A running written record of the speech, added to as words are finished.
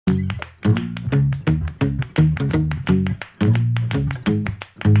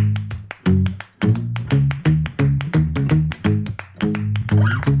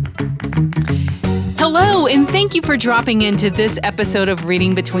and thank you for dropping into this episode of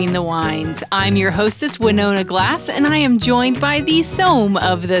Reading Between the Wines. I'm your hostess, Winona Glass, and I am joined by the Somme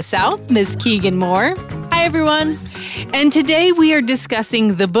of the South, Miss Keegan Moore. Hi, everyone. And today we are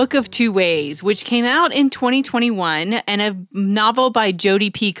discussing The Book of Two Ways, which came out in 2021, and a novel by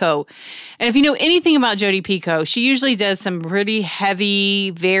Jodi Picoult. And if you know anything about Jodi Picoult, she usually does some pretty heavy,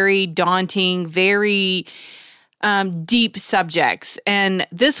 very daunting, very deep subjects. And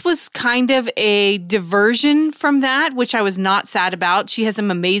this was kind of a diversion from that, which I was not sad about. She has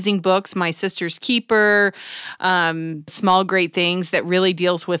some amazing books, My Sister's Keeper, Small Great Things, that really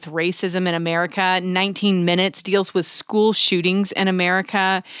deals with racism in America. 19 Minutes deals with school shootings in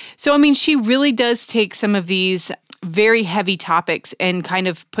America. So, I mean, she really does take some of these very heavy topics and kind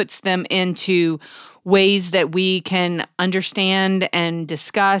of puts them into ways that we can understand and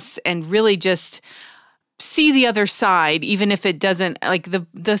discuss and really just see the other side, even if it doesn't, like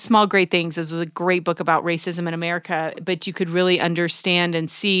the Small Great Things is a great book about racism in America, but you could really understand and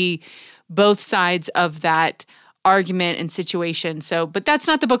see both sides of that argument and situation. So, but that's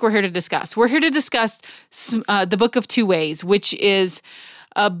not the book we're here to discuss. We're here to discuss The Book of Two Ways, which is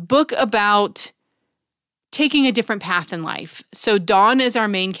a book about taking a different path in life. So Dawn is our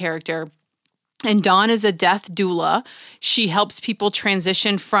main character. And Dawn is a death doula. She helps people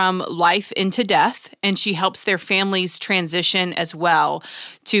transition from life into death, and she helps their families transition as well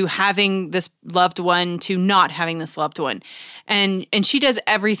to having this loved one to not having this loved one. And she does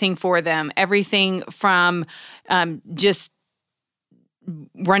everything for them, everything from just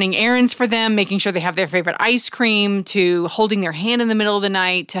running errands for them, making sure they have their favorite ice cream, to holding their hand in the middle of the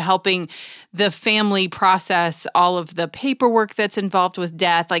night, to helping the family process all of the paperwork that's involved with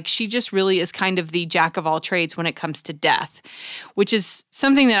death. Like, she just really is kind of the jack of all trades when it comes to death, which is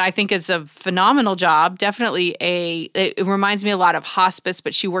something that I think is a phenomenal job. Definitely it reminds me a lot of hospice,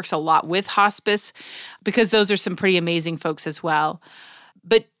 but she works a lot with hospice because those are some pretty amazing folks as well.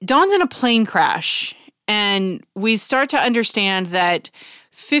 But Dawn's in a plane crash. And we start to understand that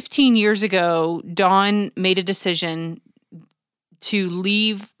 15 years ago, Dawn made a decision to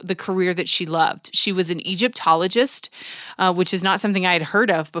leave the career that she loved. She was an Egyptologist, which is not something I had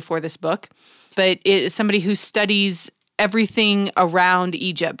heard of before this book, but it is somebody who studies everything around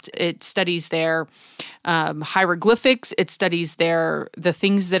Egypt. It studies their hieroglyphics. It studies the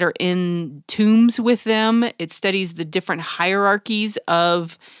things that are in tombs with them. It studies the different hierarchies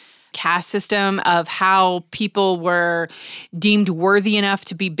of caste system, of how people were deemed worthy enough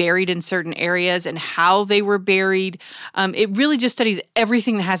to be buried in certain areas and how they were buried. It really just studies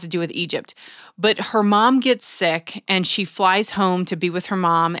everything that has to do with Egypt. But her mom gets sick and she flies home to be with her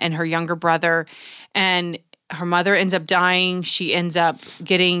mom and her younger brother. And her mother ends up dying. She ends up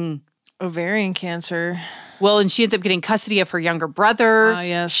getting ovarian cancer. Well, and she ends up getting custody of her younger brother.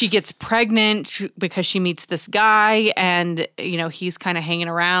 Yes. She gets pregnant because she meets this guy and, he's kind of hanging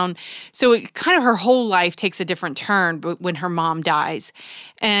around. So it kind of her whole life takes a different turn when her mom dies.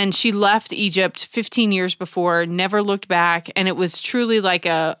 And she left Egypt 15 years before, never looked back. And it was truly like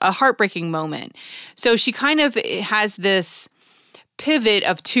a heartbreaking moment. So she kind of has this pivot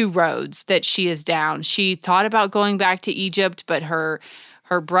of two roads that she is down. She thought about going back to Egypt, but her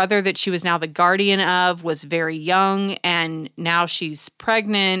brother that she was now the guardian of was very young, and now she's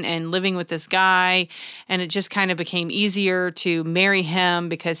pregnant and living with this guy, and it just kind of became easier to marry him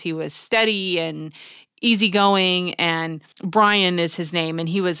because he was steady and easygoing, and Brian is his name, and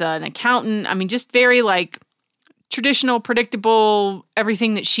he was an accountant. I mean, just very like traditional, predictable,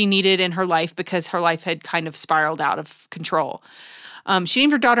 everything that she needed in her life because her life had kind of spiraled out of control. She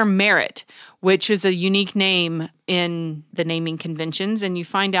named her daughter Merritt, which is a unique name in the naming conventions, and you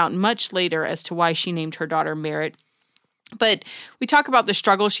find out much later as to why she named her daughter Merritt. But we talk about the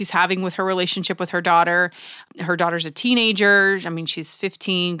struggle she's having with her relationship with her daughter. Her daughter's a teenager. I mean, she's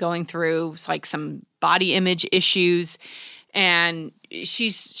 15, going through like some body image issues, and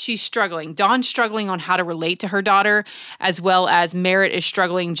she's struggling. Dawn's struggling on how to relate to her daughter, as well as Merritt is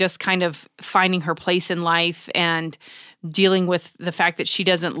struggling just kind of finding her place in life and dealing with the fact that she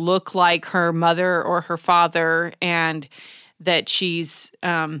doesn't look like her mother or her father, and that she's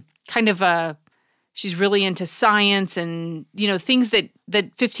she's really into science and, things that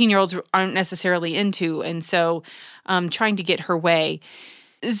 15-year-olds aren't necessarily into. And so trying to get her way.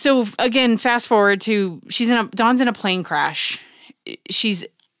 So again, fast forward to Dawn's in a plane crash. She's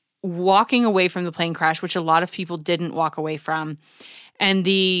walking away from the plane crash, which a lot of people didn't walk away from. And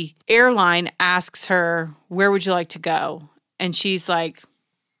the airline asks her, "Where would you like to go?" And she's like,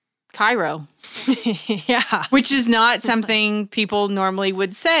 Cairo. Yeah. Which is not something people normally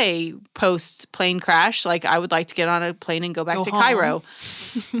would say post plane crash. Like, I would like to get on a plane and go back to home. Cairo.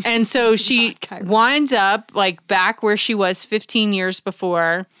 And so she Cairo. winds up like back where she was 15 years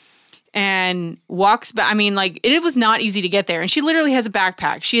before and walks back. I mean, like, it was not easy to get there. And she literally has a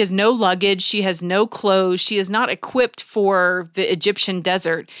backpack. She has no luggage. She has no clothes. She is not equipped for the Egyptian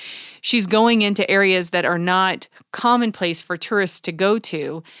desert. She's going into areas that are not commonplace for tourists to go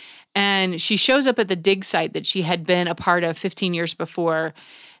to. And she shows up at the dig site that she had been a part of 15 years before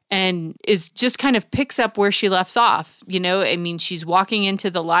and is just kind of picks up where she left off. You know, I mean, she's walking into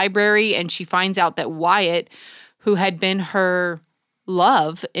the library and she finds out that Wyatt, who had been her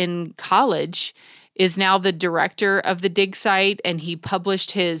love in college, is now the director of the dig site, and he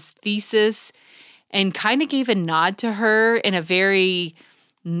published his thesis and kind of gave a nod to her in a very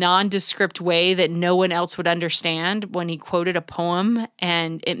nondescript way that no one else would understand when he quoted a poem,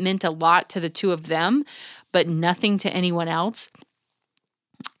 and it meant a lot to the two of them, but nothing to anyone else.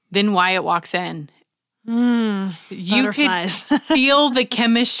 Then Wyatt walks in. You could feel the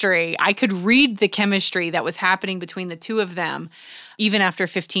chemistry. I could read the chemistry that was happening between the two of them, even after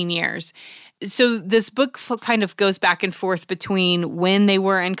 15 years. So this book kind of goes back and forth between when they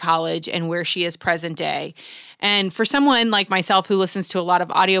were in college and where she is present day. And for someone like myself who listens to a lot of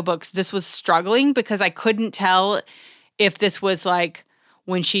audiobooks, this was struggling because I couldn't tell if this was like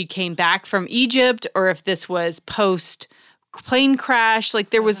when she came back from Egypt or if this was post plane crash.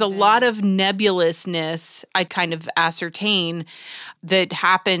 Like, there was a lot of nebulousness I kind of ascertain that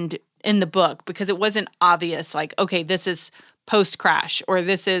happened in the book because it wasn't obvious. Like, okay, this is post crash or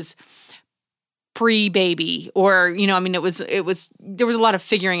this is pre-baby, or, you know, I mean, there was a lot of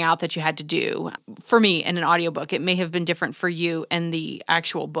figuring out that you had to do for me in an audiobook. It may have been different for you in the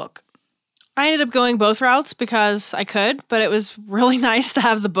actual book. I ended up going both routes because I could, but it was really nice to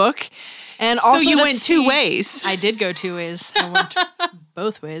have the book. And so also you went two ways. I did go 2 ways. I went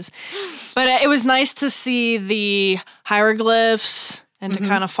both ways. But it was nice to see the hieroglyphs and to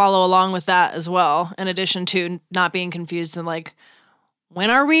kind of follow along with that as well, in addition to not being confused and like, when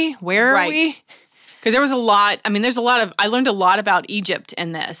are we? Where are we? Because there was a lot, I mean, I learned a lot about Egypt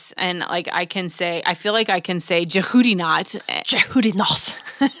in this. And like, I feel like I can say Jehudinat.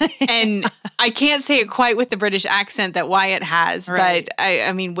 And I can't say it quite with the British accent that Wyatt has, right. But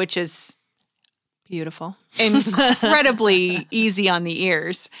I mean, which is beautiful. Incredibly easy on the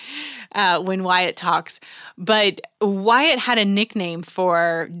ears when Wyatt talks. But Wyatt had a nickname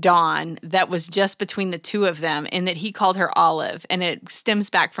for Dawn that was just between the two of them, and that he called her Olive. And it stems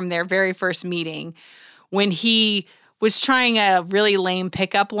back from their very first meeting when he was trying a really lame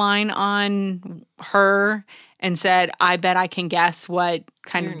pickup line on her and said, I bet I can guess what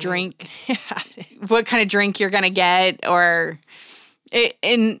kind of drink you're going to get, or...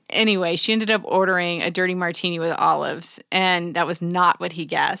 Anyway, she ended up ordering a dirty martini with olives, and that was not what he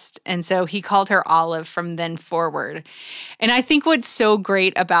guessed. And so he called her Olive from then forward. And I think what's so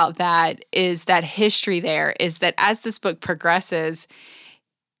great about that is that history there is that as this book progresses,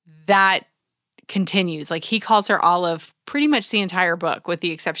 that continues. Like, he calls her Olive pretty much the entire book, with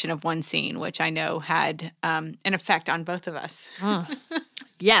the exception of one scene, which I know had an effect on both of us.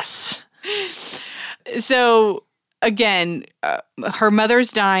 Yes. So... Again, her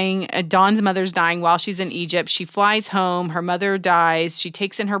mother's dying. Dawn's mother's dying while she's in Egypt. She flies home. Her mother dies. She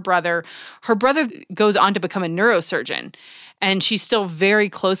takes in her brother. Her brother goes on to become a neurosurgeon, and she's still very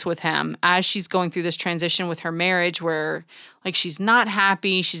close with him as she's going through this transition with her marriage where, like, she's not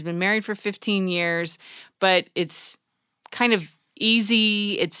happy. She's been married for 15 years, but it's kind of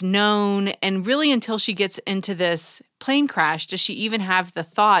easy. It's known. And really, until she gets into this plane crash, does she even have the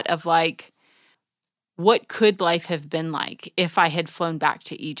thought of, like, what could life have been like if I had flown back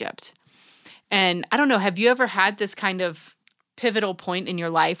to Egypt? And I don't know, have you ever had this kind of pivotal point in your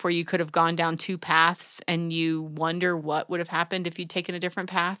life where you could have gone down two paths and you wonder what would have happened if you'd taken a different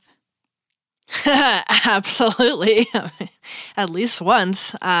path? Absolutely. At least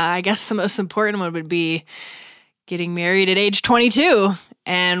once. I guess the most important one would be getting married at age 22.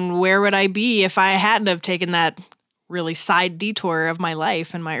 And where would I be if I hadn't have taken that really side detour of my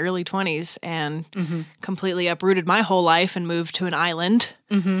life in my early 20s and completely uprooted my whole life and moved to an island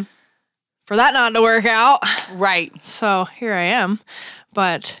for that not to work out. Right. So here I am.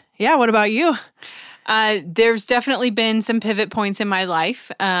 But yeah, what about you? There's definitely been some pivot points in my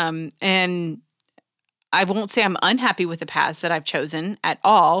life. And I won't say I'm unhappy with the paths that I've chosen at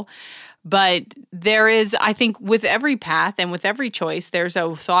all. But there is, I think, with every path and with every choice, there's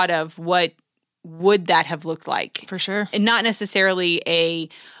a thought of what would that have looked like? For sure. And not necessarily a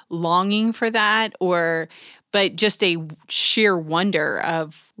longing for that, but just a sheer wonder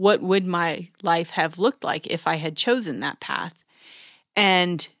of what would my life have looked like if I had chosen that path.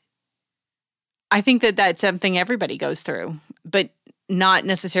 And I think that that's something everybody goes through, but not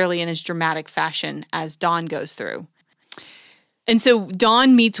necessarily in as dramatic fashion as Dawn goes through. And so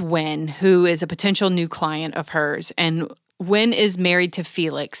Dawn meets Wynn, who is a potential new client of hers, and Wynn is married to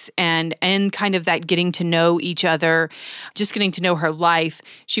Felix, and kind of that getting to know each other, just getting to know her life,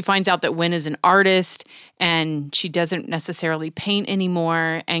 she finds out that Wynn is an artist and she doesn't necessarily paint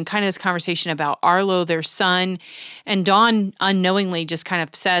anymore, and kind of this conversation about Arlo, their son. And Dawn unknowingly just kind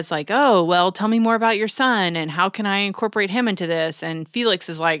of says like, oh, well, tell me more about your son and how can I incorporate him into this? And Felix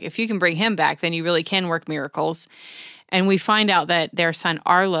is like, if you can bring him back, then you really can work miracles. And we find out that their son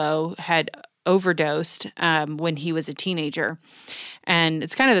Arlo had overdosed when he was a teenager. And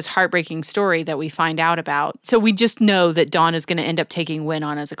it's kind of this heartbreaking story that we find out about. So we just know that Dawn is going to end up taking Wynn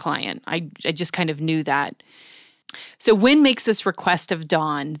on as a client. I just kind of knew that. So Wynn makes this request of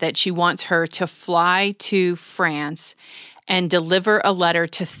Dawn that she wants her to fly to France and deliver a letter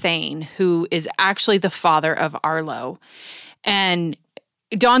to Thane, who is actually the father of Arlo. And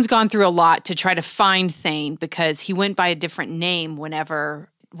Dawn's gone through a lot to try to find Thane because he went by a different name whenever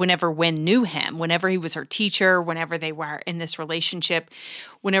Wynn knew him, whenever he was her teacher, whenever they were in this relationship,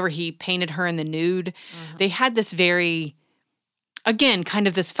 whenever he painted her in the nude. Mm-hmm. They had this very, again, kind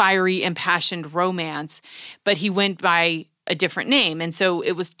of this fiery, impassioned romance, but he went by a different name. And so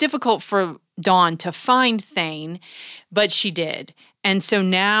it was difficult for Dawn to find Thane, but she did. And so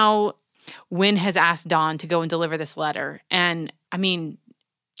now Wynn has asked Dawn to go and deliver this letter. And I mean,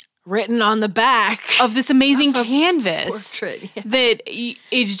 written on the back of this amazing canvas portrait, yeah. That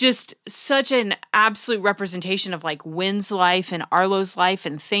is just such an absolute representation of like Wynn's life and Arlo's life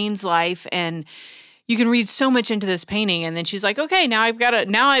and Thane's life. And you can read so much into this painting. And then she's like, okay, now I've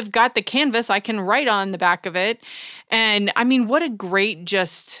got the canvas. I can write on the back of it. And I mean, what a great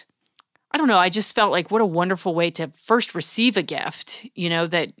I don't know. I just felt like what a wonderful way to first receive a gift,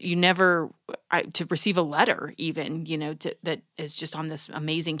 that you never, to receive a letter even, that is just on this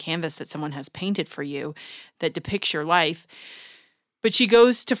amazing canvas that someone has painted for you that depicts your life. But she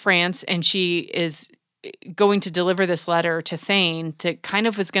goes to France and she is going to deliver this letter to Thane that kind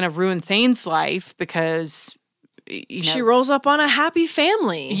of was going to ruin Thane's life because she rolls up on a happy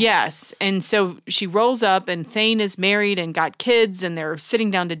family. Yes. And so she rolls up and Thane is married and got kids and they're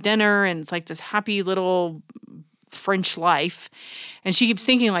sitting down to dinner and it's like this happy little French life. And she keeps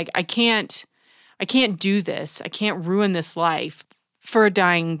thinking like, I can't do this. I can't ruin this life for a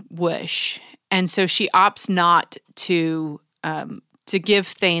dying wish. And so she opts not to give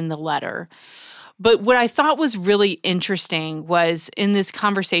Thane the letter. But what I thought was really interesting was in these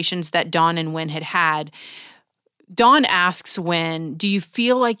conversations that Dawn and Wynn had, Dawn asks Wynn, do you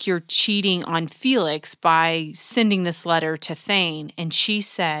feel like you're cheating on Felix by sending this letter to Thane? And she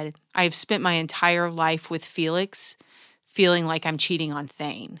said, I've spent my entire life with Felix feeling like I'm cheating on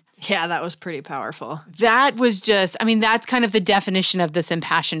Thane. Yeah, that was pretty powerful. That was just, that's kind of the definition of this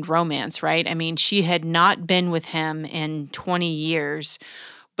impassioned romance, right? I mean, she had not been with him in 20 years,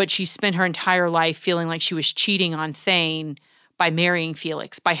 but she spent her entire life feeling like she was cheating on Thane by marrying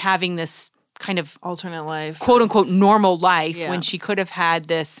Felix, by having this kind of alternate life, quote unquote, normal life when she could have had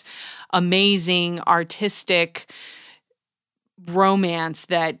this amazing artistic romance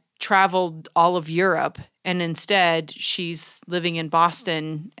that traveled all of Europe. And instead she's living in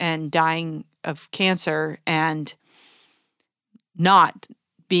Boston and dying of cancer and not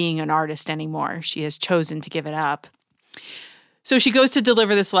being an artist anymore. She has chosen to give it up. So she goes to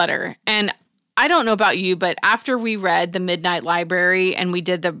deliver this letter. And I don't know about you, but after we read The Midnight Library and we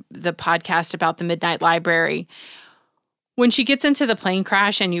did the podcast about The Midnight Library, when she gets into the plane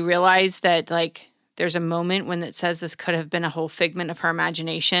crash and you realize that like there's a moment when it says this could have been a whole figment of her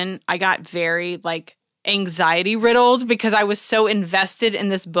imagination, I got very like anxiety riddled because I was so invested in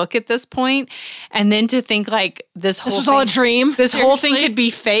this book at this point. And then to think like this was all a dream. This whole thing could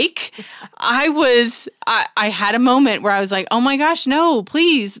be fake. I had a moment where I was like, oh my gosh, no,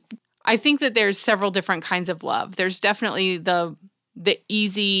 please. I think that there's several different kinds of love. There's definitely the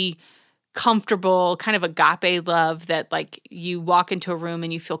easy, comfortable kind of agape love that like you walk into a room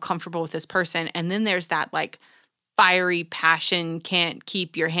and you feel comfortable with this person. And then there's that like fiery passion, can't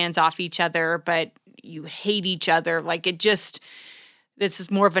keep your hands off each other, but you hate each other. Like this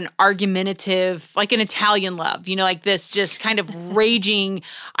is more of an argumentative, like an Italian love, like this just kind of raging,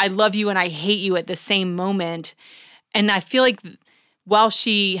 I love you and I hate you at the same moment. And I feel like while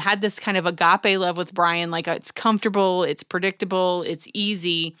she had this kind of agape love with Brian, like it's comfortable, it's predictable, it's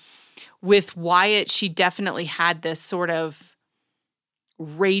easy, with Wyatt, she definitely had this sort of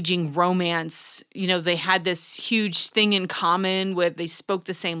raging romance. You know, they had this huge thing in common with they spoke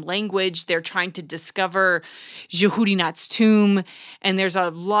the same language. They're trying to discover Jehudinat's tomb. And there's a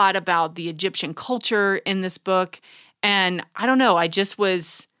lot about the Egyptian culture in this book. And I don't know, I just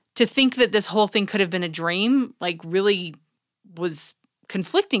was, to think that this whole thing could have been a dream, like really was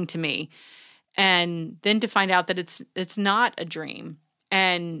conflicting to me. And then to find out that it's not a dream.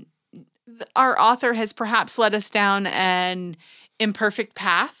 And our author has perhaps led us down an imperfect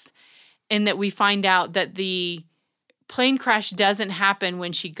path in that we find out that the plane crash doesn't happen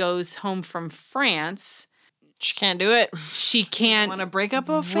when she goes home from France. She can't do it. She can't want to break up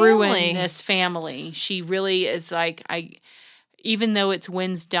a ruin family. this family. She really is like, even though it's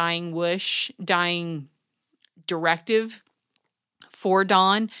Wynn's dying directive for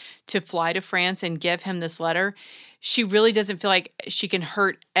Dawn to fly to France and give him this letter, she really doesn't feel like she can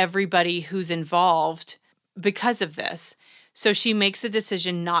hurt everybody who's involved because of this. So she makes the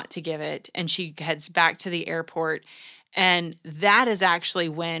decision not to give it, and she heads back to the airport. And that is actually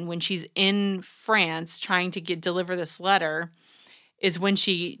when she's in France trying to deliver this letter, is when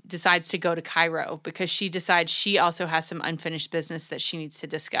she decides to go to Cairo, because she decides she also has some unfinished business that she needs to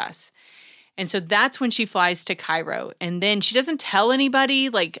discuss. And so that's when she flies to Cairo. And then she doesn't tell anybody.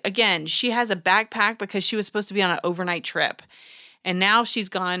 Like, again, she has a backpack because she was supposed to be on an overnight trip. And now she's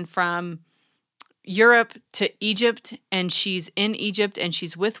gone from Europe to Egypt, and she's in Egypt, and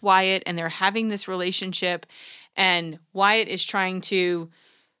she's with Wyatt, and they're having this relationship. And Wyatt is trying to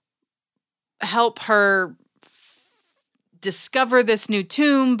help her discover this new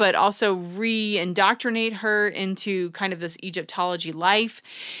tomb, but also re-indoctrinate her into kind of this Egyptology life.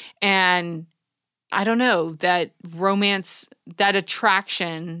 And I don't know, that romance, that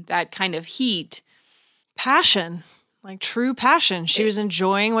attraction, that kind of heat. Passion, like true passion. She was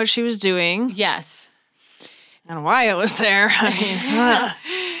enjoying what she was doing. Yes. And Wyatt was there. I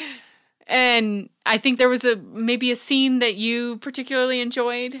mean, and I think there was maybe a scene that you particularly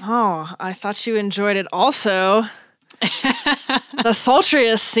enjoyed. Oh, I thought you enjoyed it also. The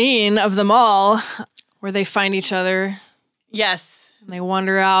sultriest scene of them all, where they find each other. Yes. And they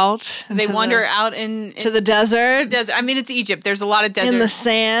wander out. They wander out to the desert. I mean, it's Egypt. There's a lot of desert. In the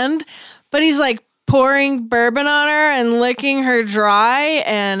sand. But he's like pouring bourbon on her and licking her dry.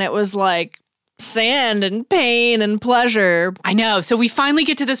 And it was like sand and pain and pleasure. I know. So we finally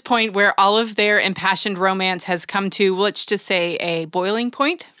get to this point where all of their impassioned romance has come to, let's just say, a boiling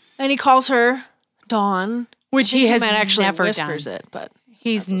point. And he calls her Dawn. Which he has actually never whispers done. it, but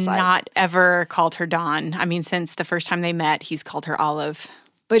he's not ever called her Dawn. I mean, since the first time they met, he's called her Olive.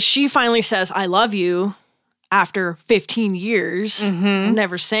 But she finally says, "I love you," after 15 years,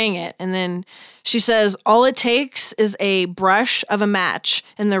 never saying it. And then she says, "All it takes is a brush of a match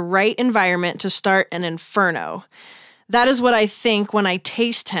in the right environment to start an inferno. That is what I think when I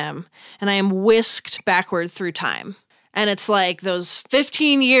taste him, and I am whisked backward through time." And it's like those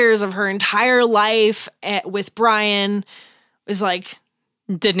 15 years of her entire life with Brian is like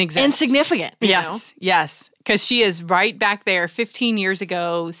didn't exist. Insignificant. Yes. Because she is right back there 15 years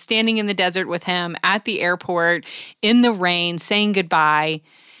ago, standing in the desert with him at the airport in the rain, saying goodbye,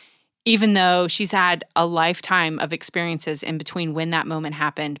 even though she's had a lifetime of experiences in between when that moment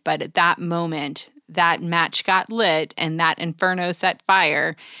happened. But at that moment, that match got lit and that inferno set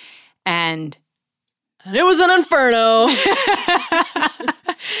fire. And it was an inferno.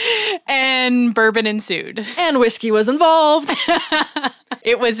 And bourbon ensued. And whiskey was involved.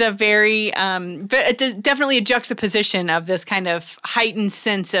 It was a very, definitely a juxtaposition of this kind of heightened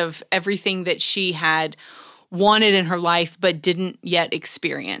sense of everything that she had wanted in her life but didn't yet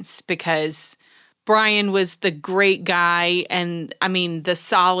experience, because Brian was the great guy and, I mean, the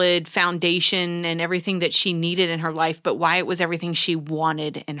solid foundation and everything that she needed in her life, but Wyatt was everything she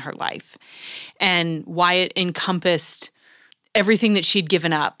wanted in her life. And Wyatt encompassed everything that she'd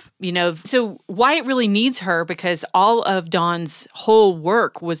given up, you know. So Wyatt really needs her because all of Dawn's whole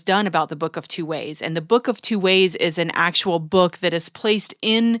work was done about the Book of Two Ways. And the Book of Two Ways is an actual book that is placed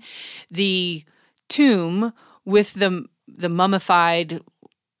in the tomb with the mummified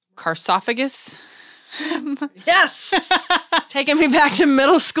sarcophagus. Yes. Taking me back to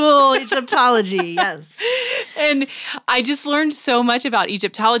middle school Egyptology. Yes. And I just learned so much about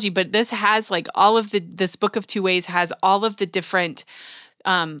Egyptology, but this has like this Book of Two Ways has all of the different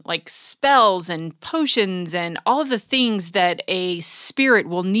like spells and potions and all of the things that a spirit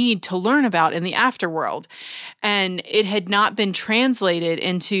will need to learn about in the afterworld. And it had not been translated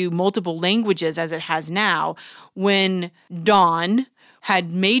into multiple languages as it has now when Dawn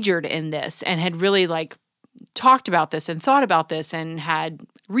had majored in this and had really like talked about this and thought about this and had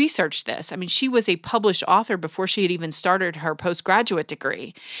researched this. I mean, she was a published author before she had even started her postgraduate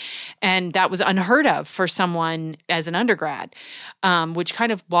degree. And that was unheard of for someone as an undergrad, which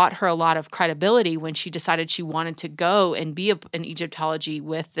kind of bought her a lot of credibility when she decided she wanted to go and be an Egyptology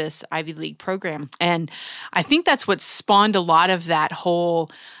with this Ivy League program. And I think that's what spawned a lot of that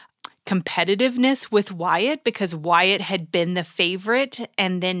whole competitiveness with Wyatt, because Wyatt had been the favorite.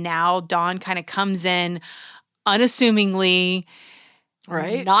 And then now Dawn kind of comes in unassumingly,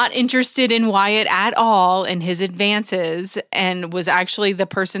 right, not interested in Wyatt at all and his advances, and was actually the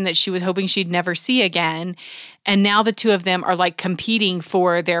person that she was hoping she'd never see again. And now the two of them are like competing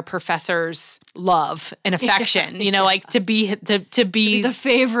for their professor's love and affection, like to be the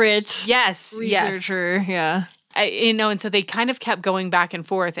favorite yes, researcher. Yes. Yeah. And so they kind of kept going back and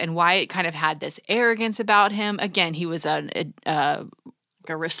forth, and Wyatt kind of had this arrogance about him. Again, he was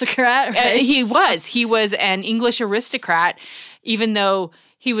aristocrat, right? He was an English aristocrat, even though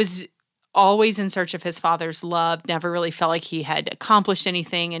he was always in search of his father's love, never really felt like he had accomplished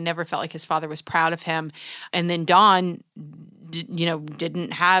anything, and never felt like his father was proud of him. And then Dawn,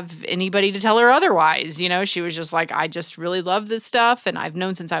 didn't have anybody to tell her otherwise. She was just like, I just really love this stuff, and I've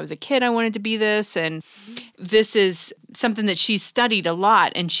known since I was a kid I wanted to be this, and this is something that she studied a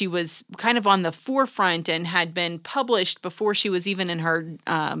lot, and she was kind of on the forefront and had been published before she was even in her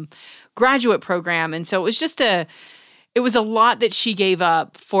graduate program. And so it was a lot that she gave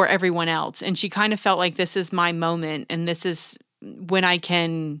up for everyone else, and she kind of felt like, this is my moment, and this is when I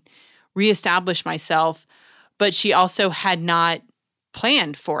can reestablish myself. But she also had not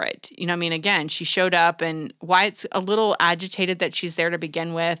planned for it. Again, she showed up, and Wyatt's a little agitated that she's there to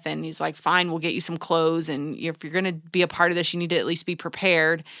begin with. And he's like, fine, we'll get you some clothes. And if you're going to be a part of this, you need to at least be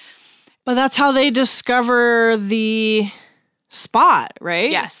prepared. But that's how they discover the spot, right?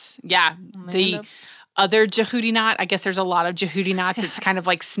 Yes. Yeah. The other Jehudinat, I guess there's a lot of Jehudinats. It's kind of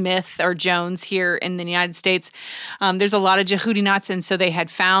like Smith or Jones here in the United States. There's a lot of Jehudinats, and so they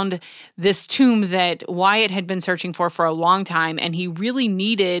had found this tomb that Wyatt had been searching for a long time, and he really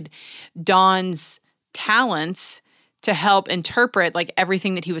needed Dawn's talents to help interpret like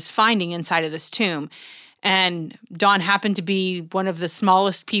everything that he was finding inside of this tomb. And Dawn happened to be one of the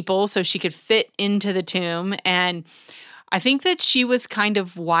smallest people, so she could fit into the tomb. And I think that she was kind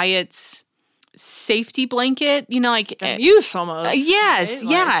of Wyatt's safety blanket, a muse almost. Yes,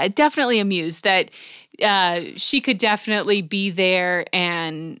 right? Yeah, definitely a muse that she could definitely be there,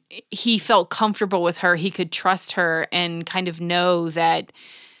 and he felt comfortable with her. He could trust her and kind of know that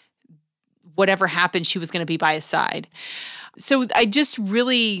whatever happened, she was going to be by his side. So I just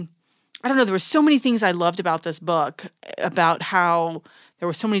really, I don't know, there were so many things I loved about this book, about how there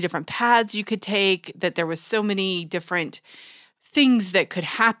were so many different paths you could take, that there was so many different things that could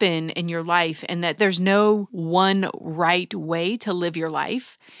happen in your life, and that there's no one right way to live your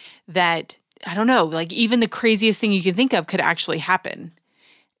life. That, I don't know, like even the craziest thing you can think of could actually happen.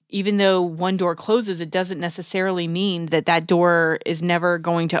 Even though one door closes, it doesn't necessarily mean that that door is never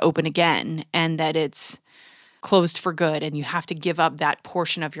going to open again, and that it's closed for good and you have to give up that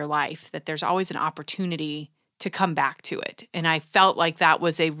portion of your life, that there's always an opportunity to come back to it. And I felt like that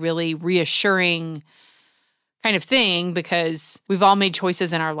was a really reassuring kind of thing, because we've all made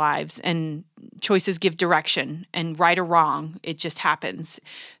choices in our lives, and choices give direction, and right or wrong, it just happens.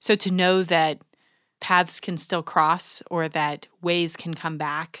 So to know that paths can still cross, or that ways can come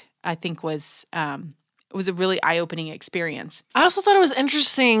back, I think was a really eye-opening experience. I also thought it was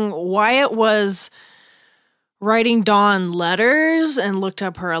interesting Wyatt was writing Dawn letters and looked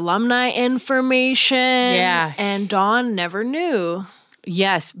up her alumni information. Yeah. And Dawn never knew.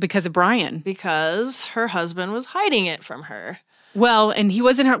 Yes, because of Brian. Because her husband was hiding it from her. Well, and he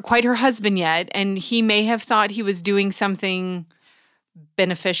wasn't quite her husband yet, and he may have thought he was doing something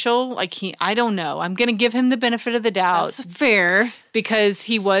beneficial. I don't know. I'm going to give him the benefit of the doubt. That's fair. Because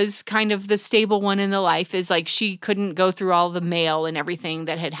he was kind of the stable one in the life, is like she couldn't go through all the mail and everything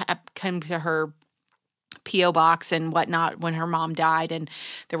that had come to her P.O. box and whatnot when her mom died, and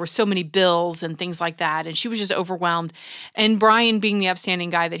there were so many bills and things like that, and she was just overwhelmed. And Brian, being the upstanding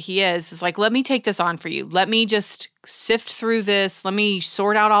guy that he is like, let me take this on for you. Let me just sift through this. Let me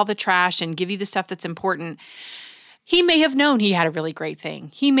sort out all the trash and give you the stuff that's important. He may have known he had a really great thing.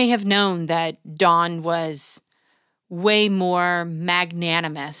 He may have known that Dawn was way more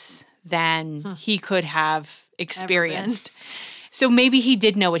magnanimous than he could have experienced. So maybe he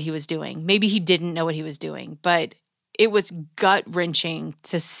did know what he was doing. Maybe he didn't know what he was doing. But it was gut-wrenching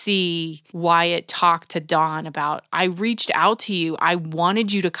to see Wyatt talk to Dawn about, I reached out to you. I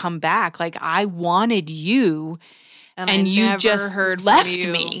wanted you to come back. Like, I wanted you, And and I you never just heard from left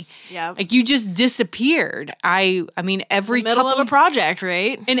you. me. Yeah. Like you just disappeared. I mean, every Middle couple of a project,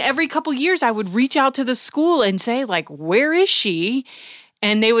 right? and every couple years I would reach out to the school and say like, where is she?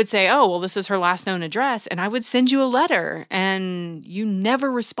 And they would say, oh, well, this is her last known address. And I would send you a letter and you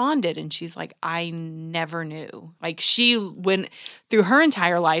never responded. And she's like, I never knew. Like she went through her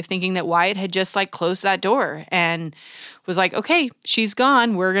entire life thinking that Wyatt had just like closed that door and was like, okay, she's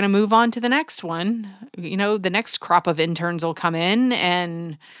gone. We're going to move on to the next one. You know, the next crop of interns will come in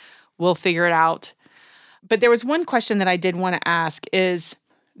and we'll figure it out. But there was one question that I did want to ask is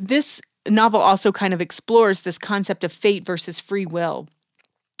this novel also kind of explores this concept of fate versus free will.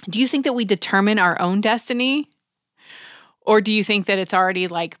 Do you think that we determine our own destiny? Or do you think that it's already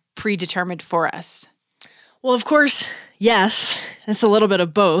like predetermined for us? Well, of course, yes. It's a little bit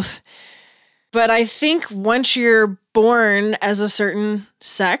of both. But I think once you're born as a certain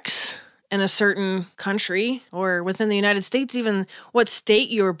sex in a certain country or within the United States, even what state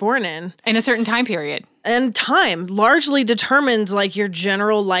you were born in a certain time period. And time largely determines like your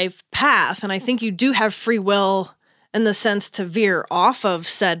general life path. And I think you do have free will in the sense to veer off of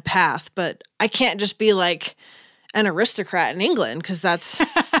said path. But I can't just be like an aristocrat in England because that's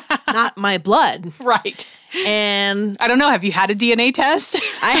not my blood. Right. And I don't know. Have you had a DNA test?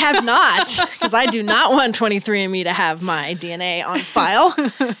 I have not, because I do not want 23andMe to have my DNA on file.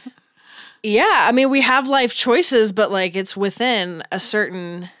 Yeah, I mean, we have life choices, but like it's within a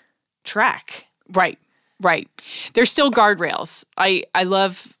certain track. Right. There's still guardrails. I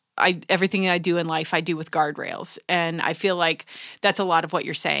love everything I do in life, I do with guardrails. And I feel like that's a lot of what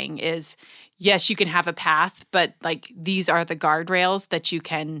you're saying is, yes, you can have a path, but like these are the guardrails that you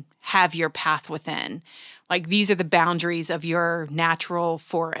can have your path within. Like these are the boundaries of your natural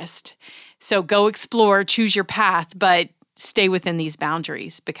forest. So go explore, choose your path, but stay within these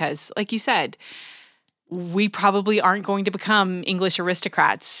boundaries because, like you said, we probably aren't going to become English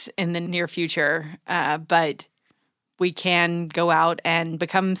aristocrats in the near future, but we can go out and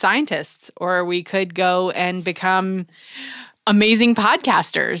become scientists, or we could go and become amazing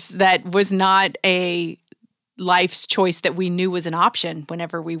podcasters. That was not a life's choice that we knew was an option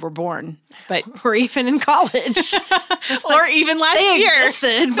whenever we were born, but or even in college, or even last year,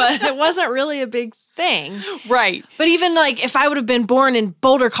 existed, but it wasn't really a big thing. Right. But even like if I would have been born in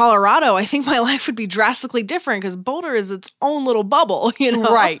Boulder, Colorado, I think my life would be drastically different because Boulder is its own little bubble, you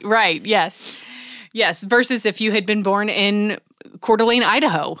know? Right. Yes. Versus if you had been born in Coeur d'Alene,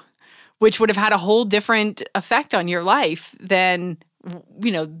 Idaho, which would have had a whole different effect on your life than,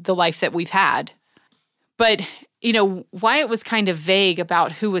 you know, the life that we've had. But, you know, Wyatt was kind of vague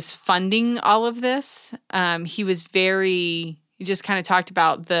about who was funding all of this. He just kind of talked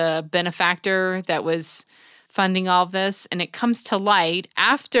about the benefactor that was funding all of this. And it comes to light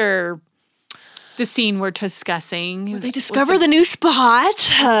after the scene we're discussing. They discover the new spot.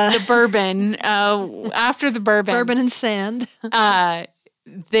 The bourbon. After the bourbon. Bourbon and sand.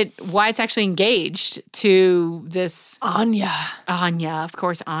 That Wyatt's actually engaged to this... Anya, of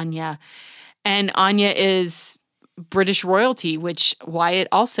course, Anya. And Anya is British royalty, which Wyatt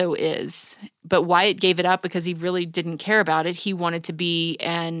also is. But Wyatt gave it up because he really didn't care about it. He wanted to be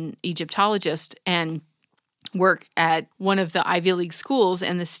an Egyptologist and work at one of the Ivy League schools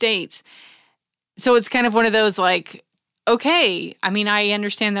in the States. So it's kind of one of those like, okay, I mean, I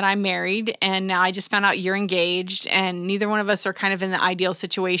understand that I'm married and now I just found out you're engaged and neither one of us are kind of in the ideal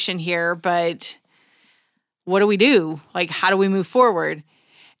situation here, but what do we do? Like, how do we move forward?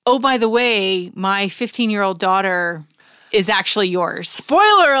 Oh, by the way, my 15-year-old daughter is actually yours.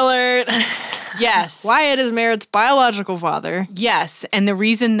 Spoiler alert. Yes. Wyatt is Merritt's biological father. Yes. And the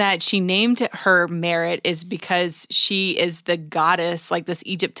reason that she named her Merritt is because she is the goddess, like this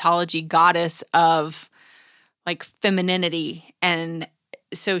Egyptology goddess of like femininity. And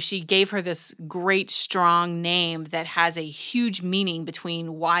so she gave her this great, strong name that has a huge meaning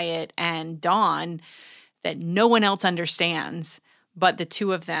between Wyatt and Dawn that no one else understands but the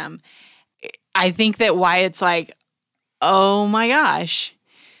two of them. I think that Wyatt's like, oh my gosh.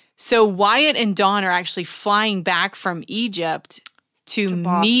 So Wyatt and Dawn are actually flying back from Egypt to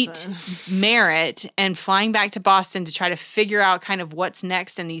meet Merritt and flying back to Boston to try to figure out kind of what's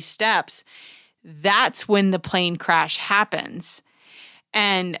next in these steps. That's when the plane crash happens.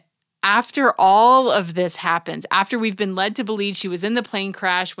 And after all of this happens, after we've been led to believe she was in the plane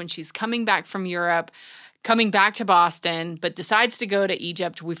crash when she's coming back from Europe, coming back to Boston, but decides to go to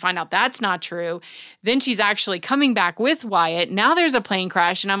Egypt. We find out that's not true. Then she's actually coming back with Wyatt. Now there's a plane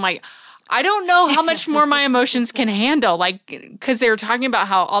crash. And I'm like, I don't know how much more my emotions can handle. Like, because they were talking about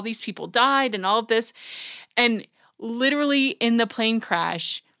how all these people died and all of this. And literally in the plane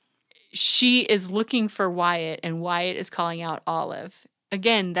crash, she is looking for Wyatt, and Wyatt is calling out Olive.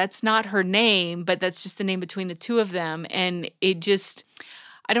 Again, that's not her name, but that's just the name between the two of them. And it just,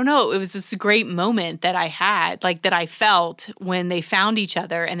 I don't know, it was this great moment that I had, like that I felt when they found each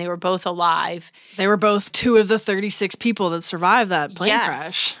other and they were both alive. They were both 2 of the 36 people that survived that plane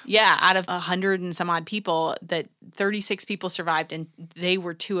crash. Yeah, out of 100 and some odd people, that 36 people survived, and they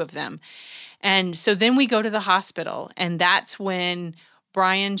were 2 of them. And so then we go to the hospital, and that's when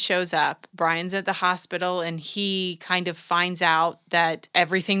Brian shows up. Brian's at the hospital, and he kind of finds out that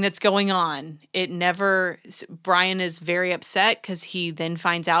everything that's going on, Brian is very upset because he then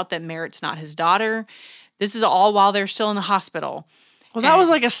finds out that Merritt's not his daughter. This is all while they're still in the hospital. Well, that was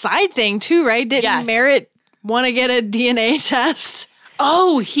like a side thing too, right? Didn't Merritt want to get a DNA test?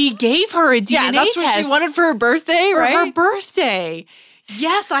 Oh, he gave her a DNA test. Yeah, that's what she wanted for her birthday, right? For her birthday.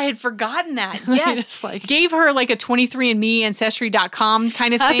 Yes, I had forgotten that. Yes. Gave her like a 23andMe, Ancestry.com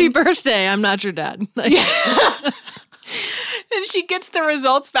kind of thing. Happy birthday, I'm not your dad. And she gets the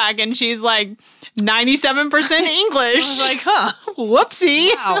results back, and she's like 97% English. I was like, huh.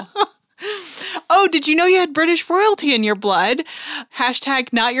 Whoopsie. Wow. Oh, did you know you had British royalty in your blood?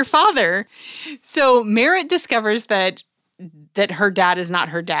 # not your father. So Merritt discovers that her dad is not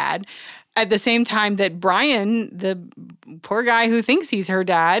her dad. At the same time that Brian, the poor guy who thinks he's her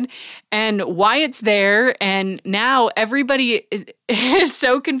dad, and Wyatt's there, and now everybody is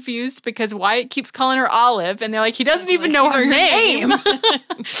so confused because Wyatt keeps calling her Olive, and they're like, he doesn't even know her name.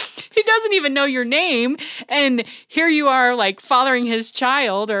 He doesn't even know your name, and here you are like fathering his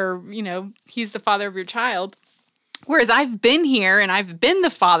child, or, he's the father of your child. Whereas I've been here and I've been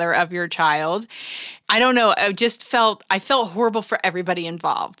the father of your child. I don't know. I felt horrible for everybody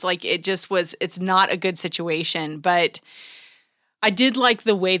involved. Like it's not a good situation, but I did like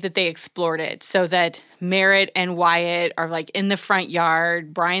the way that they explored it, so that Merritt and Wyatt are like in the front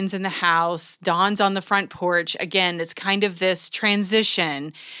yard, Brian's in the house, Dawn's on the front porch. Again, it's kind of this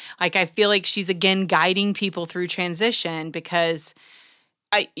transition. Like I feel like she's again guiding people through transition because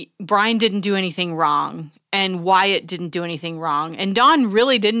Brian didn't do anything wrong, and Wyatt didn't do anything wrong, and Dawn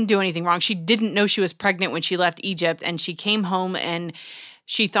really didn't do anything wrong. She didn't know she was pregnant when she left Egypt, and she came home and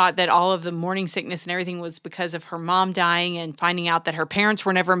she thought that all of the morning sickness and everything was because of her mom dying and finding out that her parents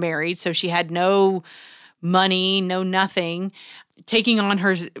were never married, so she had no money, no nothing, taking on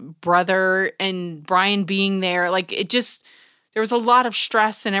her brother and Brian being there. Like there was a lot of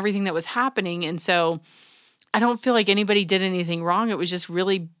stress and everything that was happening, and so I don't feel like anybody did anything wrong. It was just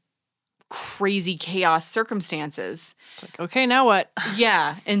really crazy chaos circumstances. It's like, okay, now what?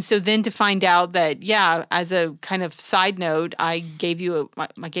 Yeah. And so then to find out that, as a kind of side note, I gave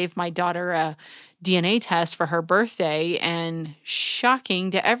my daughter a DNA test for her birthday, and shocking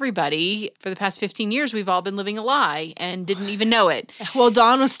to everybody, for the past 15 years, we've all been living a lie and didn't even know it. Well,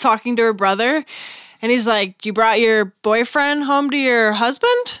 Dawn was talking to her brother, and he's like, you brought your boyfriend home to your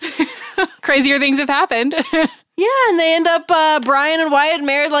husband? Crazier things have happened. Yeah, and they end up, Brian and Wyatt and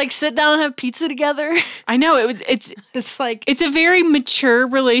Merritt, like, sit down and have pizza together. I know, it's like... It's a very mature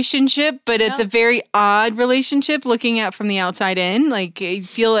relationship, but it's a very odd relationship looking at from the outside in. Like, I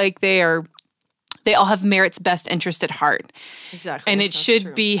feel like they all have Merritt's best interest at heart. Exactly. And it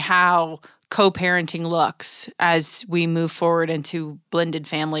should be how co-parenting looks as we move forward into blended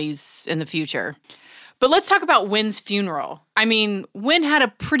families in the future. But let's talk about Wynn's funeral. I mean, Wynn had a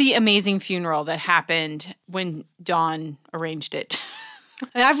pretty amazing funeral that happened when Dawn arranged it.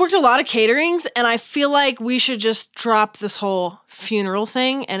 And I've worked a lot of caterings, and I feel like we should just drop this whole funeral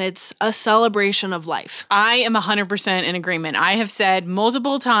thing, and it's a celebration of life. I am 100% in agreement. I have said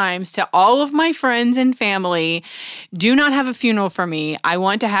multiple times to all of my friends and family, do not have a funeral for me. I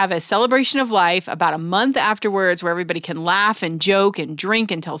want to have a celebration of life about a month afterwards where everybody can laugh and joke and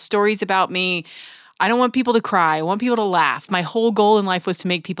drink and tell stories about me. I don't want people to cry. I want people to laugh. My whole goal in life was to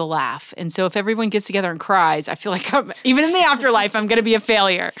make people laugh. And so if everyone gets together and cries, I feel like even in the afterlife, I'm going to be a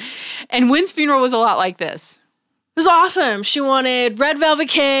failure. And Wynn's funeral was a lot like this. It was awesome. She wanted red velvet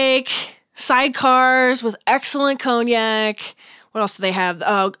cake, sidecars with excellent cognac. What else did they have?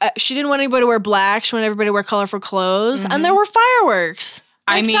 She didn't want anybody to wear black. She wanted everybody to wear colorful clothes. Mm-hmm. And there were fireworks.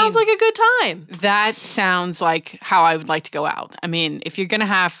 Sounds like a good time. That sounds like how I would like to go out. I mean, if you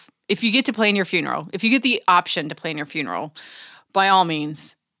get to plan your funeral, if you get the option to plan your funeral, by all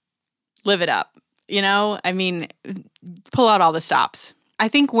means, live it up. I mean, pull out all the stops. I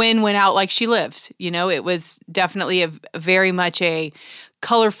think Wynn went out like she lived. It was definitely very much a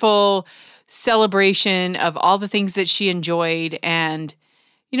colorful celebration of all the things that she enjoyed. And,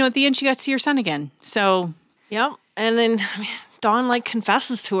 at the end, she got to see her son again. So, yep. And then Dawn like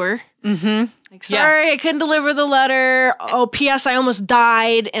confesses to her. Mm-hmm. Like, sorry, I couldn't deliver the letter. Oh, P.S. I almost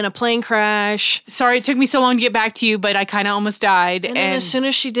died in a plane crash. Sorry it took me so long to get back to you, but I kind of almost died. And then as soon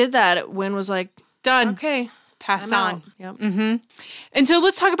as she did that, Wynn was like, done. Okay. Passed I'm on. out. Yep. Mm-hmm. And so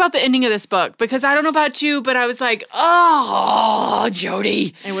let's talk about the ending of this book, because I don't know about you, but I was like, oh,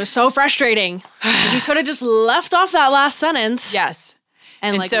 Jody. It was so frustrating. You could have just left off that last sentence. Yes.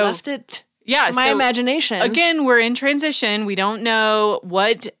 And like so, left it yeah, to my imagination. Again, we're in transition. We don't know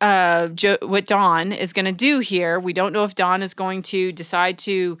what Dawn is going to do here. We don't know if Dawn is going to decide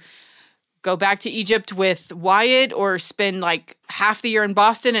to go back to Egypt with Wyatt or spend like half the year in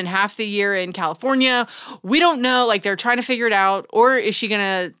Boston and half the year in California. We don't know. Like, they're trying to figure it out. Or is she going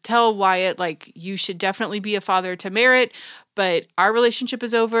to tell Wyatt, like, you should definitely be a father to Merritt, but our relationship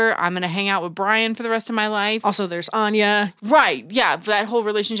is over. I'm going to hang out with Brian for the rest of my life. Also, there's Anya. Right. Yeah. That whole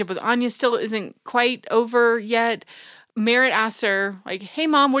relationship with Anya still isn't quite over yet. Merritt asks her, like, hey,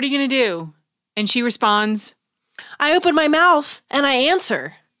 Mom, what are you going to do? And she responds, I open my mouth and I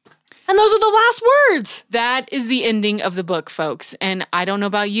answer. And those are the last words. That is the ending of the book, folks. And I don't know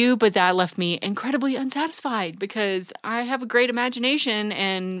about you, but that left me incredibly unsatisfied because I have a great imagination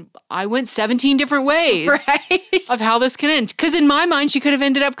and I went 17 different ways of how this can end. Because in my mind, she could have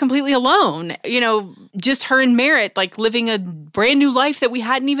ended up completely alone. You know, just her and Merritt, like living a brand new life that we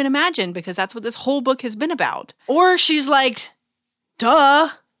hadn't even imagined, because that's what this whole book has been about. Or she's like, duh,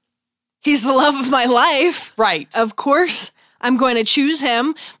 he's the love of my life. Right. Of course I'm going to choose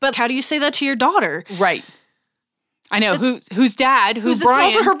him, but how do you say that to your daughter? Right. I know. Who's dad? Who's Brian?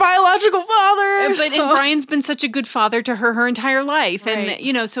 Also her biological father. But and Brian's been such a good father to her entire life. Right. And,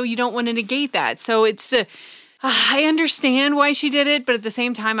 you know, so you don't want to negate that. So it's, I understand why she did it, but at the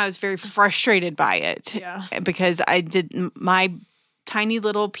same time, I was very frustrated by it. Yeah. Because my tiny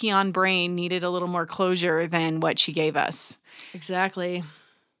little peon brain needed a little more closure than what she gave us. Exactly.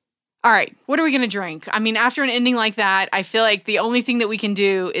 All right, what are we going to drink? I mean, after an ending like that, I feel like the only thing that we can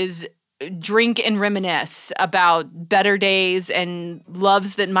do is drink and reminisce about better days and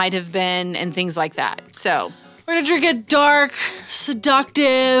loves that might have been and things like that. So we're going to drink a dark,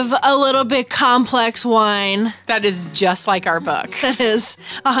 seductive, a little bit complex wine. That is just like our book. That is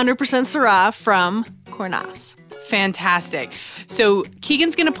 100% Syrah from Cornas. Fantastic. So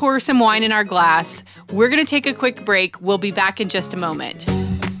Keegan's going to pour some wine in our glass. We're going to take a quick break. We'll be back in just a moment.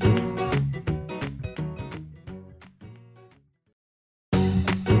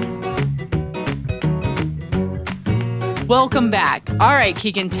 Welcome back. All right,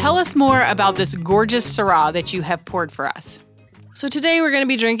 Keegan, tell us more about this gorgeous Syrah that you have poured for us. So today we're going to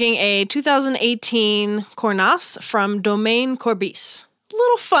be drinking a 2018 Cornas from Domaine Corbis.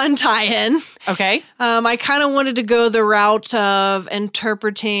 Little fun tie-in. Okay. I kind of wanted to go the route of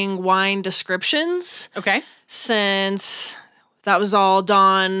interpreting wine descriptions. Okay. Since that was all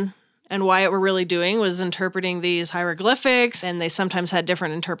Dawn and Wyatt were really doing, was interpreting these hieroglyphics, and they sometimes had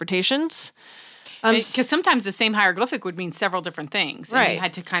different interpretations. Because sometimes the same hieroglyphic would mean several different things. Right. And you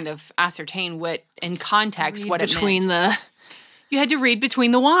had to kind of ascertain what, in context, what it meant. You had to read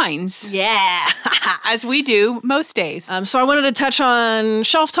between the wines. Yeah. As we do most days. So I wanted to touch on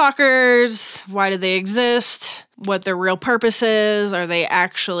shelf talkers. Why do they exist? What their real purpose is? Are they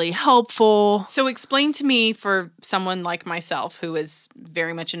actually helpful? So explain to me, for someone like myself who is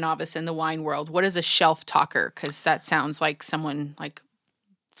very much a novice in the wine world, what is a shelf talker? Because that sounds like someone like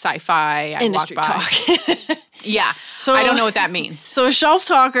sci-fi. Industry talk. Yeah. So I don't know what that means. So a shelf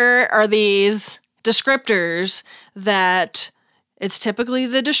talker are these descriptors that it's typically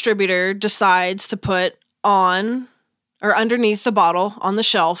the distributor decides to put on or underneath the bottle on the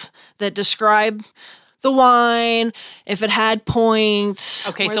shelf that describe the wine, if it had points.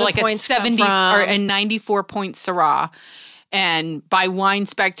 Okay, so like a 70 or a 94 point Syrah. And by Wine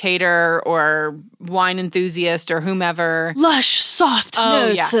Spectator or Wine Enthusiast or whomever. Lush, soft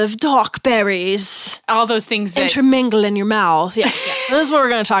notes of dark berries. All those things that intermingle in your mouth. Yeah. This is what we're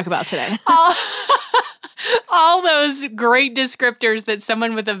going to talk about today. All those great descriptors that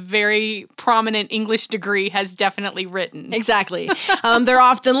someone with a very prominent English degree has definitely written. Exactly. They're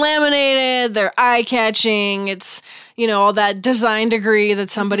often laminated. They're eye-catching. It's, all that design degree that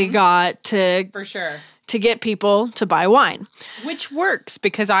somebody got to... For sure. To get people to buy wine. Which works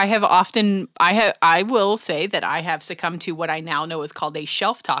because I will say that I have succumbed to what I now know is called a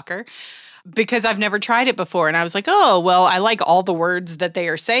shelf talker because I've never tried it before. And I was like, oh, well, I like all the words that they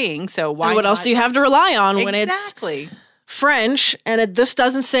are saying. So why and what not? else do you have to rely on when it's Exactly. French and this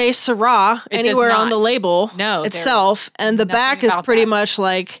doesn't say Syrah anywhere on the label itself. And the back is pretty much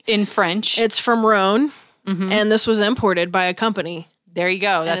like in French. It's from Rhone and this was imported by a company. There you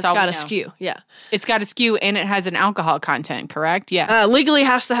go. That's all we know. And it's got a skew. Yeah. It's got a skew and it has an alcohol content, correct? Yes. Legally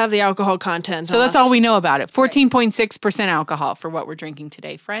has to have the alcohol content. So that's all we know about it. 14.6% alcohol for what we're drinking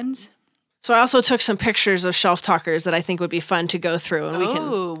today, friends. So I also took some pictures of shelf talkers that I think would be fun to go through. And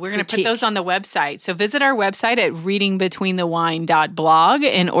we're going to put those on the website. So visit our website at readingbetweenthewine.blog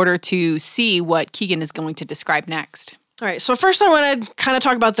in order to see what Keegan is going to describe next. All right. So first I want to kind of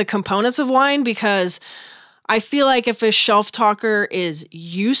talk about the components of wine because I feel like if a shelf talker is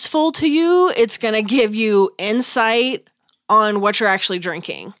useful to you, it's going to give you insight on what you're actually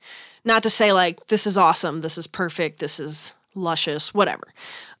drinking. Not to say like, this is awesome, this is perfect, this is luscious, whatever.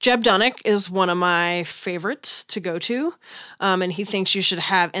 Jeb Dunnick is one of my favorites to go to, and he thinks you should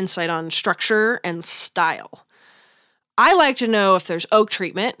have insight on structure and style. I like to know if there's oak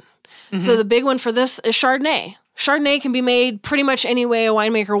treatment. Mm-hmm. So the big one for this is Chardonnay. Chardonnay can be made pretty much any way a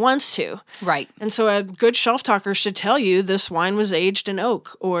winemaker wants to. Right. And so a good shelf talker should tell you this wine was aged in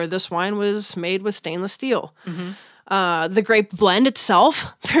oak or this wine was made with stainless steel. Mm-hmm. The grape blend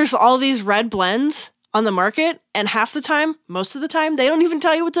itself, there's all these red blends on the market, and most of the time, they don't even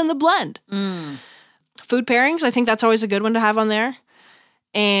tell you what's in the blend. Food pairings, I think that's always a good one to have on there.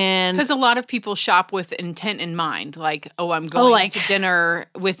 And because a lot of people shop with intent in mind, like, I'm going to dinner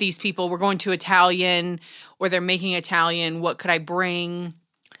with these people. We're going to Italian, or they're making Italian. What could I bring?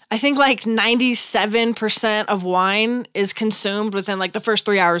 I think like 97% of wine is consumed within like the first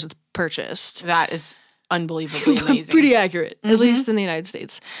 3 hours it's purchased. That is unbelievably amazing. Pretty accurate, at least in the United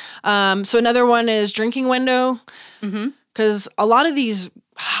States. So another one is drinking window, because a lot of these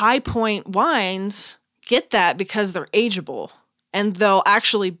high point wines get that because they're ageable, and they'll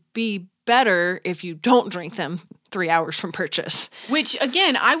actually be better if you don't drink them 3 hours from purchase. Which,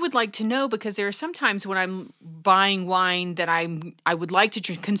 again, I would like to know, because there are some times when I'm buying wine that I would like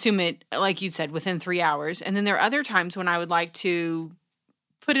to consume it, like you said, within 3 hours. And then there are other times when I would like to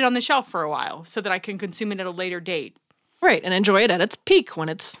put it on the shelf for a while so that I can consume it at a later date. Right, and enjoy it at its peak when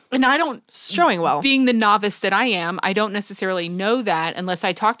it's showing well. Being the novice that I am, I don't necessarily know that unless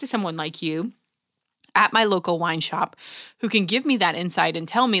I talk to someone like you at my local wine shop who can give me that insight and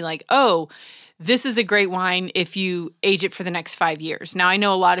tell me like, this is a great wine if you age it for the next 5 years. Now, I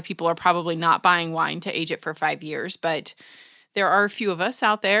know a lot of people are probably not buying wine to age it for 5 years, but there are a few of us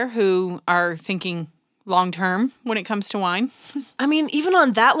out there who are thinking long-term when it comes to wine. I mean, even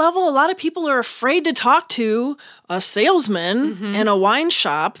on that level, a lot of people are afraid to talk to a salesman in a wine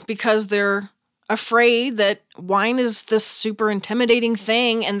shop because they're afraid that wine is this super intimidating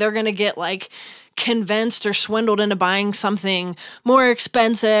thing and they're going to get like convinced or swindled into buying something more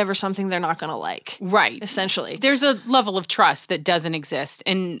expensive or something they're not going to like. Right. Essentially. There's a level of trust that doesn't exist,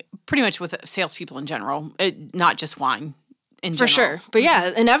 and pretty much with salespeople in general, not just wine. For sure. But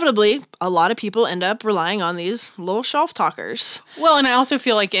yeah, inevitably, a lot of people end up relying on these little shelf talkers. Well, and I also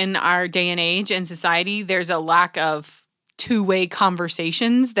feel like in our day and age and society, there's a lack of two-way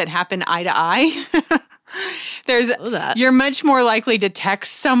conversations that happen eye to eye. You're much more likely to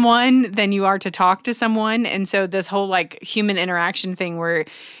text someone than you are to talk to someone. And so this whole like human interaction thing where,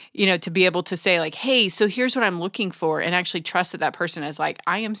 to be able to say like, hey, so here's what I'm looking for, and actually trust that person is like,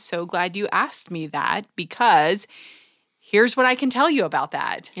 I am so glad you asked me that because here's what I can tell you about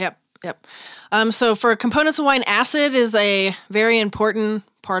that. Yep. So for components of wine, acid is a very important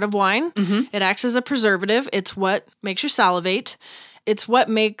part of wine. Mm-hmm. It acts as a preservative. It's what makes you salivate. It's what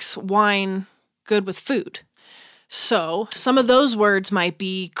makes wine good with food. So some of those words might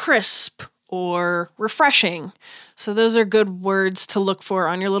be crisp or refreshing. So those are good words to look for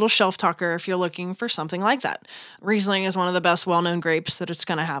on your little shelf talker if you're looking for something like that. Riesling is one of the best well-known grapes that it's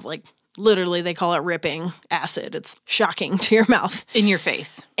going to have like literally, they call it ripping acid. It's shocking to your mouth. In your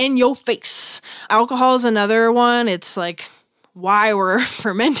face. In your face. Alcohol is another one. It's like why we're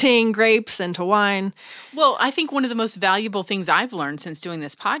fermenting grapes into wine. Well, I think one of the most valuable things I've learned since doing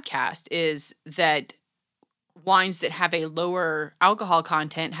this podcast is that wines that have a lower alcohol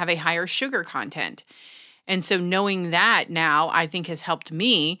content have a higher sugar content. And so knowing that now, I think has helped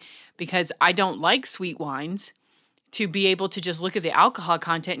me because I don't like sweet wines. To be able to just look at the alcohol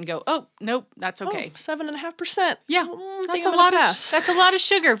content and go, oh, nope, that's okay. 7.5%. Yeah, that's a lot of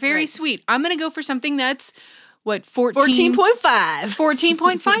sugar. Very sweet. I'm going to go for something that's, 14.5.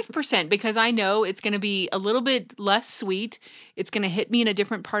 14.5%, because I know it's going to be a little bit less sweet. It's going to hit me in a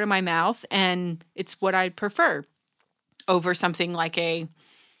different part of my mouth, and it's what I prefer over something like a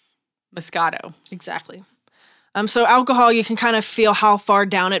Moscato. Exactly. So alcohol, you can kind of feel how far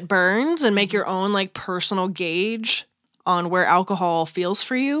down it burns and make your own like personal gauge on where alcohol feels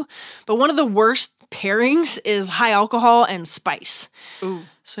for you. But one of the worst pairings is high alcohol and spice. Ooh.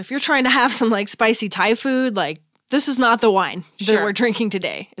 So if you're trying to have some like spicy Thai food, like this is not the wine Sure. that we're drinking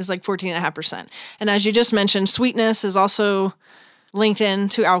today. Is like 14.5%. And as you just mentioned, sweetness is also linked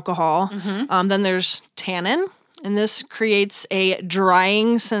into alcohol. Then there's tannin, and this creates a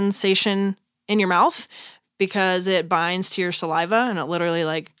drying sensation in your mouth because it binds to your saliva, and it literally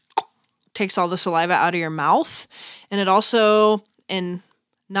like takes all the saliva out of your mouth. And it also, in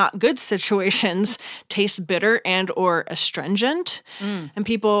not good situations, tastes bitter and or astringent. And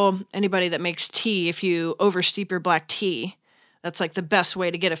anybody that makes tea, if you oversteep your black tea, that's like the best way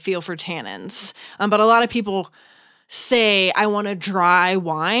to get a feel for tannins. But a lot of people say, I want a dry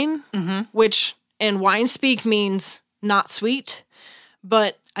wine, which in wine speak means not sweet.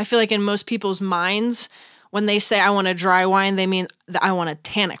 But I feel like in most people's minds, when they say I want a dry wine, they mean that I want a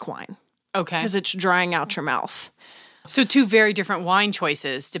tannic wine. Okay. Because it's drying out your mouth. So two very different wine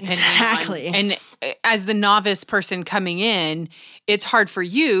choices depending Exactly. on. And as the novice person coming in, it's hard for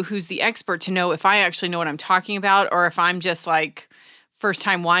you, who's the expert, to know if I actually know what I'm talking about or if I'm just like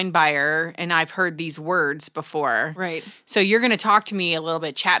first-time wine buyer and I've heard these words before. Right. So you're going to talk to me a little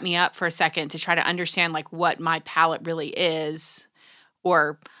bit, chat me up for a second to try to understand like what my palate really is.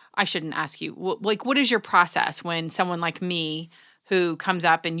 Or I shouldn't ask you, like what is your process when someone like me who comes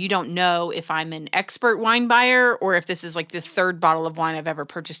up and you don't know if I'm an expert wine buyer or if this is like the third bottle of wine I've ever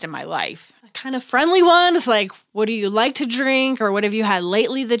purchased in my life? Kind of friendly ones, like what do you like to drink or what have you had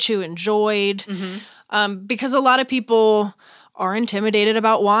lately that you enjoyed? Because a lot of people are intimidated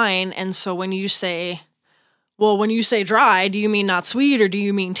about wine. And so when you say dry, do you mean not sweet or do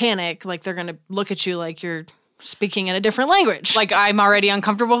you mean tannic? Like they're going to look at you like you're speaking in a different language. Like I'm already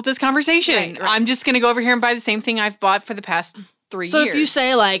uncomfortable with this conversation. Right. I'm just going to go over here and buy the same thing I've bought for the past 3 years. So if you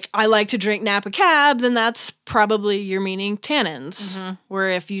say like, I like to drink Napa Cab, then that's probably you're meaning tannins.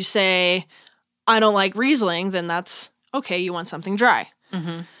 Where if you say, I don't like Riesling, then that's okay, you want something dry.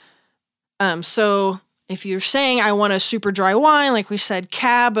 So if you're saying I want a super dry wine, like we said,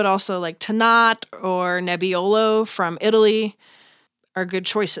 Cab, but also like Tannat or Nebbiolo from Italy are good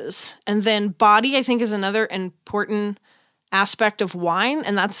choices. And then body, I think, is another important aspect of wine,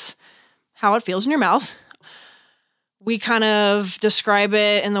 and that's how it feels in your mouth. We kind of describe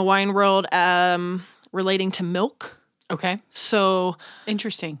it in the wine world relating to milk. Okay. So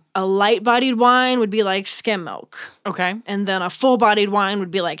Interesting. a light-bodied wine would be like skim milk. Okay. And then a full-bodied wine would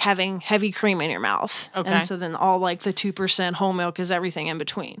be like having heavy cream in your mouth. Okay. And so then all like the 2% whole milk is everything in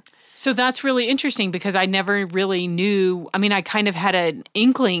between. So that's really interesting because I never really knew. I mean, I kind of had an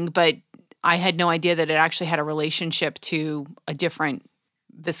inkling, but I had no idea that it actually had a relationship to a different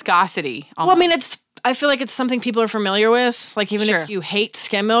viscosity. Almost. Well, I mean, I feel like it's something people are familiar with. Like even Sure. if you hate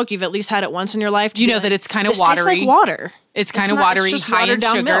skim milk, you've at least had it once in your life. You know that it's kind of This tastes watery. like water. It's kind of watery, just high in watered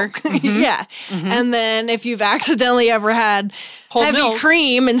down sugar. milk. Yeah. And then if you've accidentally ever had Whole heavy milk.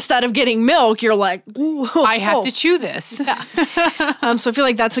 cream instead of getting milk, you're like, ooh, I have to chew this. So I feel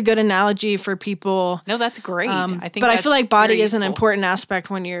like that's a good analogy for people. No, that's great. I think But I feel like body very is an useful. important aspect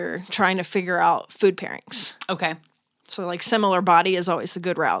when you're trying to figure out food pairings. Okay. So like similar body is always the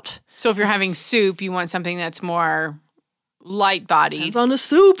good route. So if you're having soup, you want something that's more light bodied. It's on the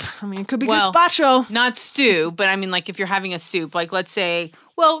soup. I mean, it could be Well, gazpacho. Not stew, but I mean, like if you're having a soup, like let's say,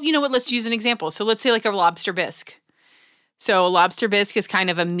 well, you know what? Let's use an example. So let's say like a lobster bisque. So a lobster bisque is kind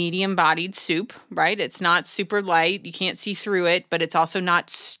of a medium-bodied soup, right? It's not super light. You can't see through it, but it's also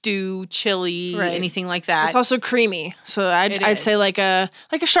not stew, chili, Right. anything like that. It's also creamy. So It I'd is. say like a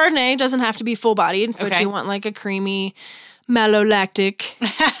Chardonnay doesn't have to be full-bodied, but Okay. you want like a creamy, malolactic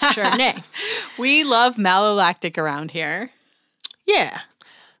Chardonnay. We love malolactic around here. Yeah.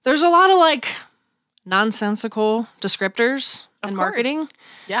 There's a lot of like nonsensical descriptors in course. marketing.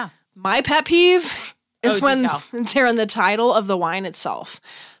 Yeah. My pet peeve is do when tell. they're in the title of the wine itself.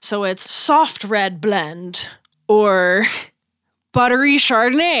 So it's soft red blend or buttery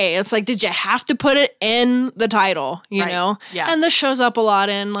Chardonnay. It's like, did you have to put it in the title, you Right. know? Yeah. And this shows up a lot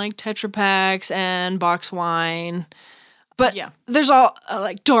in like Tetra Paks and box wine. But Yeah. there's all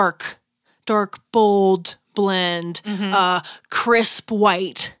like dark, bold blend, crisp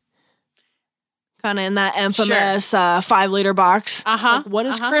white. Kind of in that infamous 5-liter box. Uh-huh, Like, what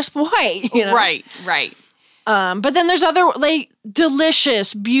is crisp white? You know? Right, right. But then there's other like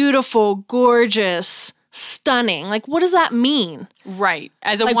delicious, beautiful, gorgeous, stunning. Like, what does that mean? Right.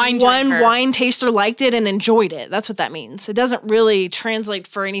 As a Like wine one drinker. wine taster liked it and enjoyed it. That's what that means. It doesn't really translate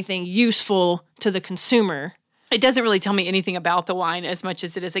for anything useful to the consumer. It doesn't really tell me anything about the wine as much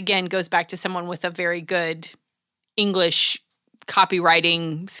as it is, again, goes back to someone with a very good English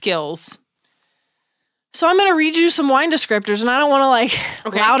copywriting skills. So I'm going to read you some wine descriptors, and I don't want to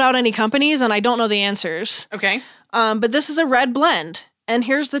like loud out any companies, and I don't know the answers. Okay. But this is a red blend, and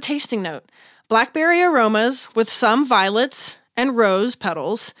here's the tasting note. Blackberry aromas with some violets and rose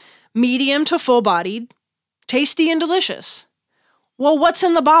petals, medium to full-bodied, tasty and delicious. Well, what's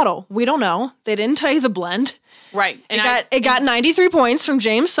in the bottle? We don't know. They didn't tell you the blend. Right. It got 93 points from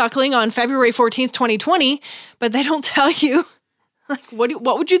James Suckling on February 14th, 2020, but they don't tell you, like,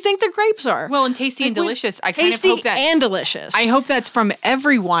 what would you think the grapes are? Well, and tasty and delicious. I kind of Tasty hope that. and delicious. I hope that's from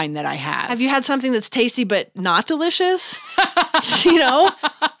every wine that I have. Have you had something that's tasty but not delicious? You know?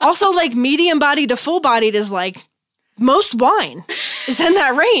 Also, like, medium bodied to full bodied is like most wine is in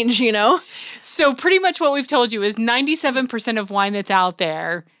that range, you know? So pretty much what we've told you is 97% of wine that's out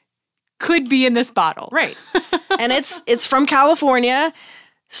there could be in this bottle. Right. And it's from California,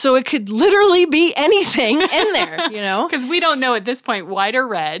 so it could literally be anything in there, you know? Because we don't know at this point white or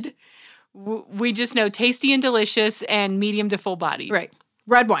red. We just know tasty and delicious and medium to full body. Right.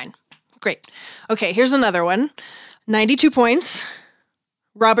 Red wine. Great. Okay, here's another one. 92 points.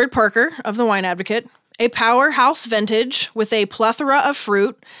 Robert Parker of the Wine Advocate. A powerhouse vintage with a plethora of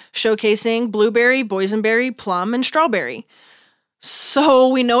fruit, showcasing blueberry, boysenberry, plum, and strawberry. So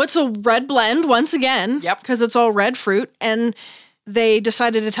we know it's a red blend once again. Yep. Because it's all red fruit. And they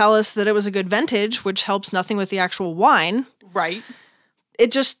decided to tell us that it was a good vintage, which helps nothing with the actual wine. Right.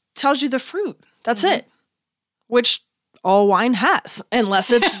 It just tells you the fruit. That's it. Which all wine has,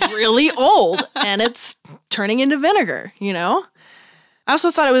 unless it's really old and it's turning into vinegar, you know? I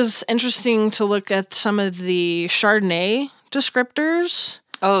also thought it was interesting to look at some of the Chardonnay descriptors.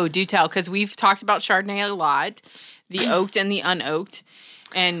 Oh, do tell, because we've talked about Chardonnay a lot, the oaked and the unoaked.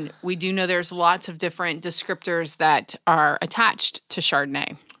 And we do know there's lots of different descriptors that are attached to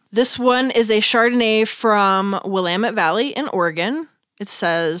Chardonnay. This one is a Chardonnay from Willamette Valley in Oregon. It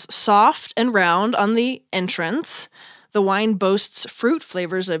says, soft and round on the entrance. The wine boasts fruit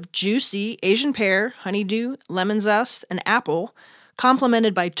flavors of juicy Asian pear, honeydew, lemon zest, and apple,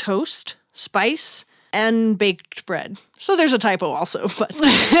 complemented by toast, spice, and baked bread. So there's a typo also, but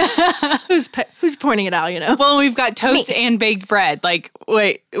who's pointing it out, you know? Well, we've got toast and baked bread. Like,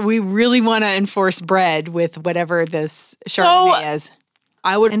 wait, we really want to enforce bread with whatever this Chardonnay is.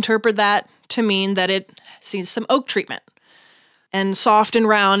 I would interpret that to mean that it sees some oak treatment. And soft and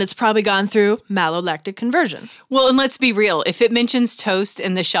round, it's probably gone through malolactic conversion. Well, and let's be real. If it mentions toast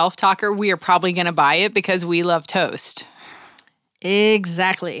in the shelf talker, we are probably going to buy it because we love toast.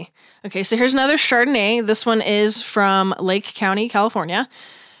 Exactly. Okay, so here's another Chardonnay. This one is from Lake County, California.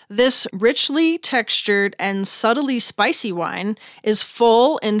 This richly textured and subtly spicy wine is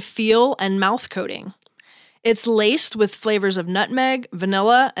full in feel and mouth coating. It's laced with flavors of nutmeg,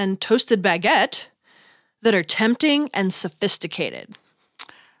 vanilla, and toasted baguette that are tempting and sophisticated.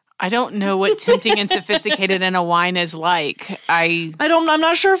 I don't know what tempting and sophisticated in a wine is like. I'm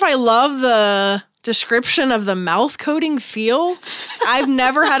not sure if I love the description of the mouth coating feel. I've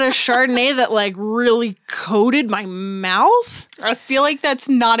never had a Chardonnay that like really coated my mouth. I feel like that's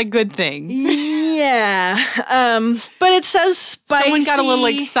not a good thing. Yeah. But it says spicy. Someone got a little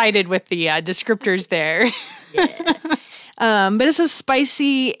excited with the descriptors there. Yeah. But it says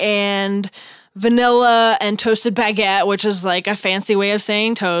spicy and vanilla and toasted baguette, which is like a fancy way of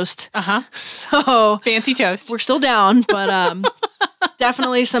saying toast. Uh-huh. So fancy toast. We're still down, but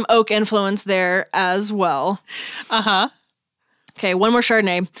definitely some oak influence there as well. Uh-huh. Okay, one more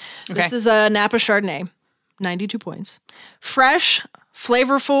Chardonnay. Okay. This is a Napa Chardonnay. 92 points. Fresh,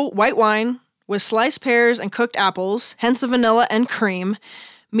 flavorful white wine with sliced pears and cooked apples, hence a vanilla and cream.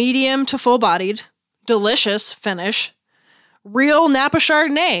 Medium to full-bodied. Delicious finish. Real Napa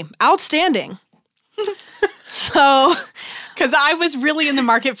Chardonnay. Outstanding. So, because I was really in the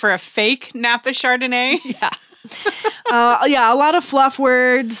market for a fake Napa Chardonnay. Yeah. A lot of fluff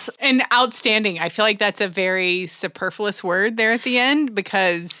words. And outstanding. I feel like that's a very superfluous word there at the end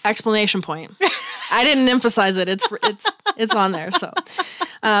because... Exclamation point. I didn't emphasize it. It's on there.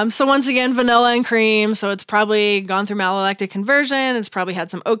 So once again, vanilla and cream. So it's probably gone through malolactic conversion. It's probably had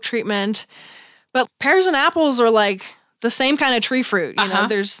some oak treatment. But pears and apples are like the same kind of tree fruit. You know,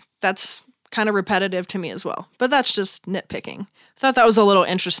 that's kind of repetitive to me as well. But that's just nitpicking. I thought that was a little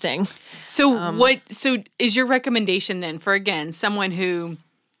interesting. So so is your recommendation then for, again, someone who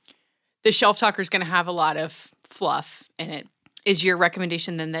the shelf talker is going to have a lot of fluff in it, is your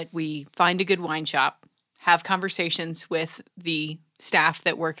recommendation then that we find a good wine shop, have conversations with the staff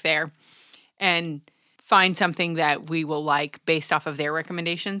that work there, and find something that we will like based off of their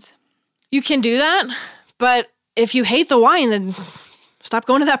recommendations? You can do that, but if you hate the wine, then stop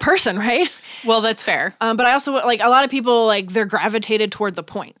going to that person, right? Well, that's fair. But I also, like, a lot of people, like, they're gravitated toward the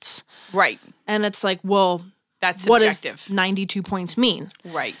points. Right. And it's like, well, that's subjective. What does 92 points mean?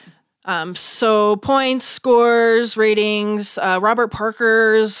 Right. So points, scores, ratings, Robert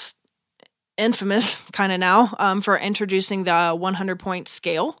Parker's infamous kind of now for introducing the 100-point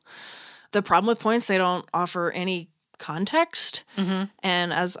scale. The problem with points, they don't offer any context.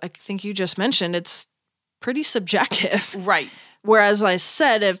 And as I think you just mentioned, it's pretty subjective. Right. Whereas I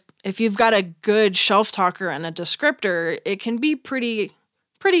said, if you've got a good shelf talker and a descriptor, it can be pretty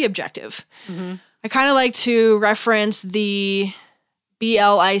objective. I kind of like to reference the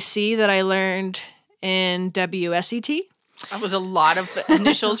BLIC that I learned in WSET. That was a lot of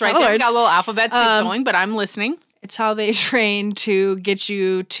initials right there. We got a little alphabet going, but I'm listening. It's how they train to get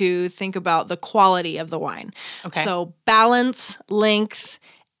you to think about the quality of the wine. Okay. So balance, length,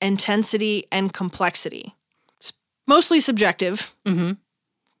 intensity, and complexity. It's mostly subjective,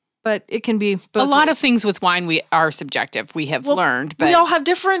 but it can be both A lot ways. of things with wine are subjective, we have learned. But we all have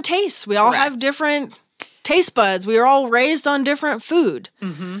different tastes. We all have Correct. different taste buds. We are all raised on different food.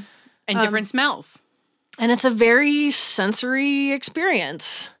 and different smells. And it's a very sensory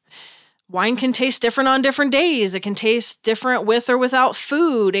experience. Wine can taste different on different days. It can taste different with or without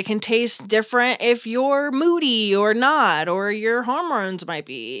food. It can taste different if you're moody or not, or your hormones might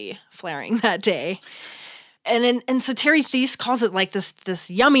be flaring that day. And so Terry Thies calls it like this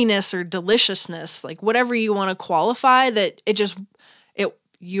yumminess or deliciousness, like whatever you want to qualify, that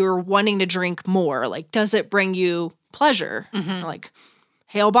you're wanting to drink more. Like, does it bring you pleasure? Like,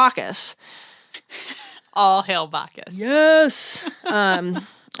 hail Bacchus. All hail Bacchus. Yes.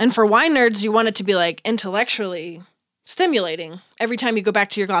 And for wine nerds, you want it to be like intellectually stimulating. Every time you go back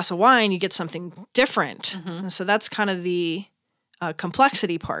to your glass of wine, you get something different. And so that's kind of the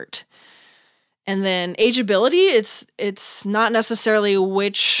complexity part. And then ageability, it's not necessarily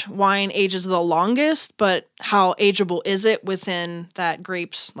which wine ages the longest, but how ageable is it within that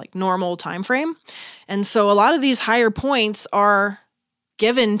grape's like normal time frame. And so a lot of these higher points are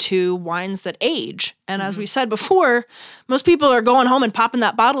given to wines that age. And as we said before, most people are going home and popping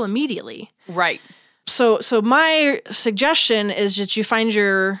that bottle immediately. Right. So my suggestion is that you find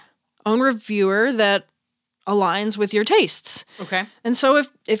your own reviewer that aligns with your tastes. Okay. And so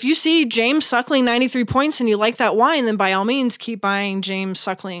if you see James Suckling 93 points and you like that wine, then by all means keep buying James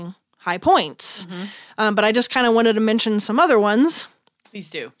Suckling high points. But I just kind of wanted to mention some other ones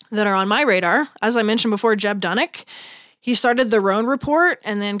Please do. that are on my radar. As I mentioned before, Jeb Dunnick. He started the Rhone Report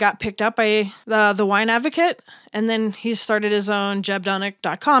and then got picked up by the Wine Advocate. And then he's started his own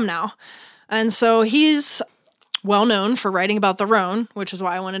jebdunnick.com now. And so he's well known for writing about the Rhone, which is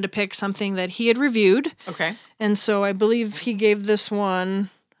why I wanted to pick something that he had reviewed. Okay. And so I believe he gave this one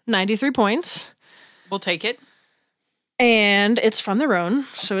 93 points. We'll take it. And it's from the Rhone.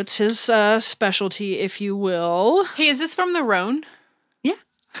 So it's his specialty, if you will. Hey, is this from the Rhone? Yeah.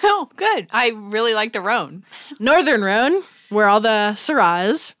 Oh, good. I really like the Rhone. Northern Rhone, where all the Syrah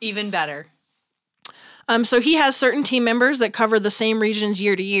is. Even better. So he has certain team members that cover the same regions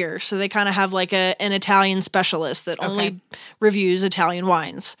year to year. So they kind of have like an Italian specialist that only reviews Italian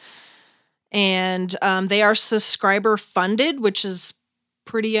wines. And they are subscriber funded, which is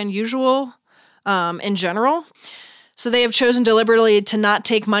pretty unusual in general. So they have chosen deliberately to not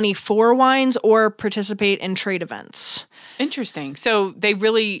take money for wines or participate in trade events. Interesting. So they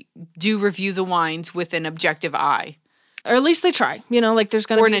really do review the wines with an objective eye. Or at least they try. You know, like there's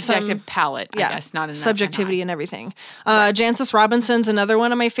going to be Or an some objective palate, I guess, not an subjectivity and everything. Jancis Robinson's another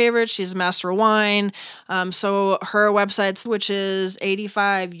one of my favorites. She's a master of wine. So her website, which is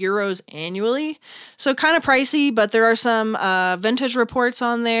 85 euros annually. So kind of pricey, but there are some vintage reports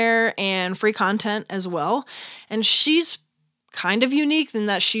on there and free content as well. And she's kind of unique in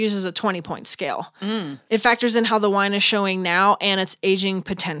that she uses a 20-point scale. It factors in how the wine is showing now and its aging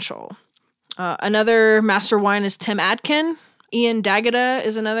potential. Another master wine is Tim Atkin. Ian D'Agata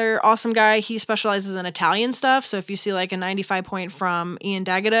is another awesome guy. He specializes in Italian stuff. So if you see like a 95 point from Ian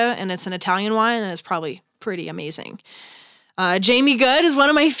D'Agata and it's an Italian wine, then it's probably pretty amazing. Jamie Good is one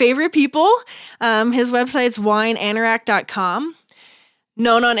of my favorite people. His website's wineanorak.com.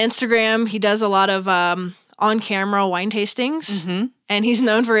 Known on Instagram, he does a lot of on-camera wine tastings. And he's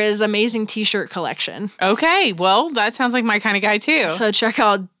known for his amazing t-shirt collection. Okay. Well, that sounds like my kind of guy, too. So check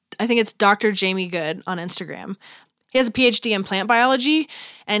out, I think it's Dr. Jamie Good on Instagram. He has a PhD in plant biology,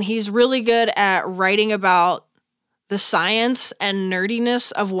 and he's really good at writing about the science and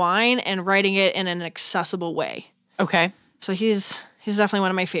nerdiness of wine and writing it in an accessible way. Okay. So he's definitely one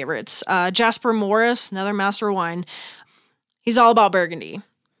of my favorites. Jasper Morris, another master of wine. He's all about Burgundy.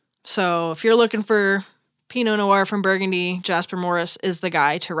 So if you're looking for Pinot Noir from Burgundy, Jasper Morris is the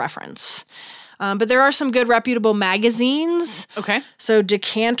guy to reference. But there are some good reputable magazines. Okay. So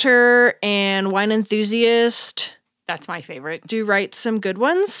Decanter and Wine Enthusiast. That's my favorite. do write some good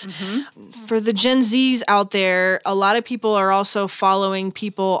ones. For the Gen Zs out there, a lot of people are also following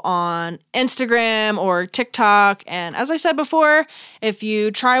people on Instagram or TikTok. And as I said before, if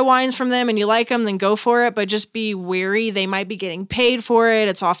you try wines from them and you like them, then go for it. But just be wary. They might be getting paid for it.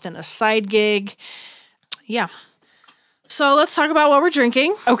 It's often a side gig. Yeah. So let's talk about what we're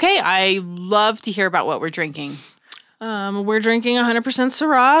drinking. Okay, I love to hear about what we're drinking. We're drinking 100%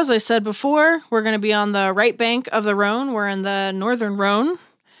 Syrah, as I said before. We're going to be on the right bank of the Rhone. We're in the Northern Rhone,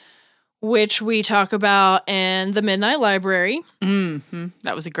 which we talk about in the Midnight Library.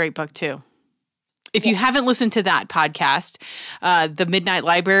 That was a great book, too. If you haven't listened to that podcast, The Midnight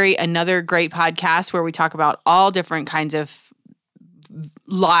Library, another great podcast where we talk about all different kinds of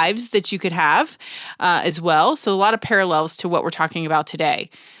lives that you could have as well. So a lot of parallels to what we're talking about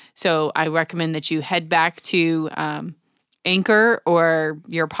today. So I recommend that you head back to Anchor or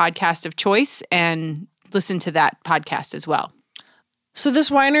your podcast of choice and listen to that podcast as well. So this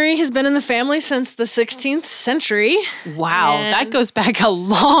winery has been in the family since the 16th century. Wow, that goes back a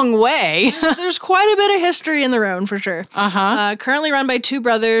long way. There's quite a bit of history in the Rhone, for sure. Currently run by two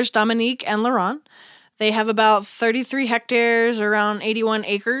brothers, Dominique and Laurent. They have about 33 hectares, around 81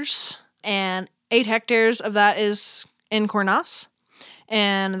 acres, and 8 hectares of that is in Cornas.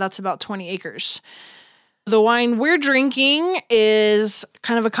 And that's about 20 acres. The wine we're drinking is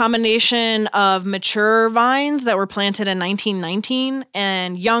kind of a combination of mature vines that were planted in 1919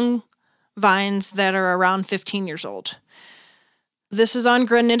 and young vines that are around 15 years old. This is on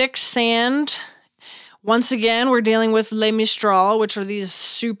granitic sand. Once again, we're dealing with Les Mistral, which are these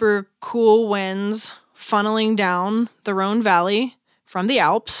super cool winds funneling down the Rhone Valley from the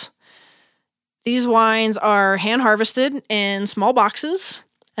Alps. These wines are hand-harvested in small boxes,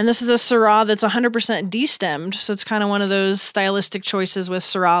 and this is a Syrah that's 100% destemmed, so it's kind of one of those stylistic choices with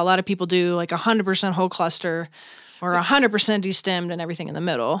Syrah. A lot of people do like 100% whole cluster or 100% destemmed and everything in the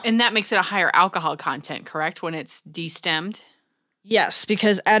middle. And that makes it a higher alcohol content, correct, when it's destemmed? Yes,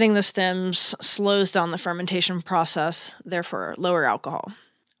 because adding the stems slows down the fermentation process, therefore lower alcohol.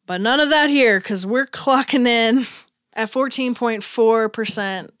 But none of that here, because we're clocking in at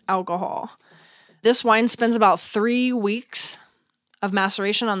 14.4% alcohol. This wine spends about 3 weeks of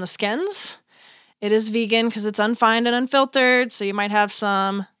maceration on the skins. It is vegan because it's unfined and unfiltered, so you might have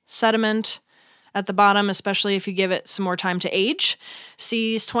some sediment at the bottom, especially if you give it some more time to age.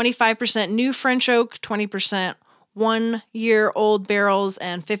 Sees 25% new French oak, 20% 1-year-old barrels,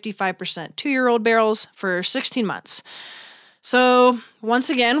 and 55% 2-year-old barrels for 16 months. So once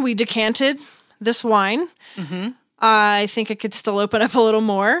again, we decanted this wine. I think it could still open up a little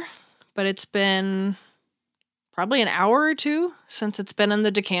more. But it's been probably an hour or two since it's been in the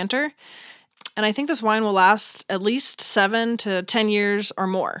decanter. And I think this wine will last at least 7 to 10 years or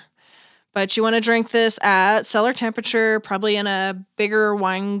more. But you want to drink this at cellar temperature, probably in a bigger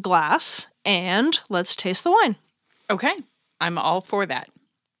wine glass. And let's taste the wine. Okay, I'm all for that.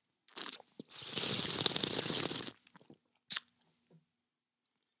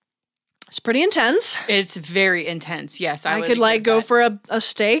 It's pretty intense. It's very intense, yes. I could like go for a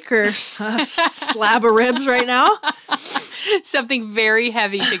steak or a slab of ribs right now. Something very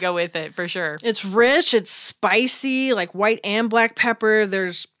heavy to go with it, for sure. It's rich, it's spicy, like white and black pepper.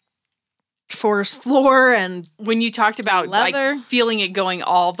 There's forest floor and when you talked about leather. Like feeling it going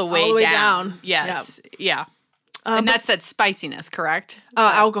all the way down. Yes, yep. Yeah. And that's that spiciness, correct?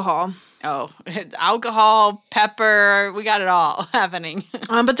 Alcohol. Oh, alcohol, pepper, we got it all happening.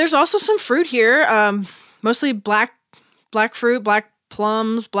 But there's also some fruit here, mostly black fruit, black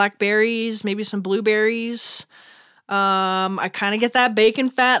plums, blackberries, maybe some blueberries. I kind of get that bacon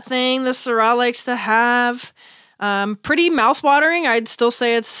fat thing the Syrah likes to have. Pretty mouthwatering. I'd still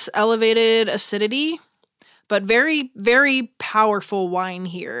say it's elevated acidity, but very, very powerful wine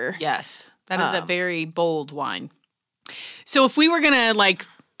here. Yes, that is a very bold wine. So if we were going to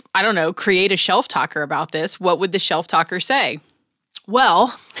I don't know, create a shelf talker about this, what would the shelf talker say? Well,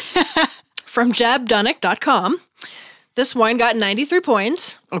 from jebdunnick.com, this wine got 93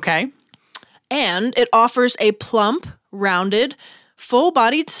 points. Okay. And it offers a plump, rounded,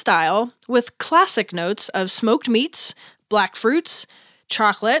 full-bodied style with classic notes of smoked meats, black fruits,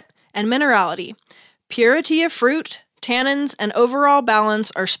 chocolate, and minerality. Purity of fruit, tannins, and overall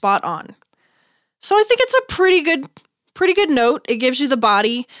balance are spot on. So I think it's a pretty good note. It gives you the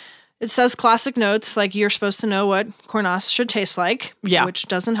body. It says classic notes, like you're supposed to know what Cornas should taste like, which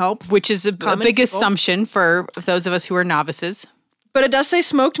doesn't help. Which is a big assumption for those of us who are novices. But it does say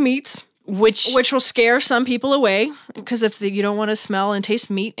smoked meats, which will scare some people away, because if you don't want to smell and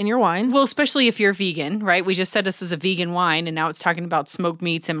taste meat in your wine. Well, especially if you're vegan, right? We just said this was a vegan wine, and now it's talking about smoked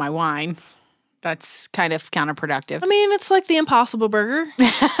meats in my wine. That's kind of counterproductive. I mean, it's like the Impossible Burger.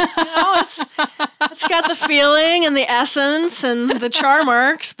 It's got the feeling and the essence and the char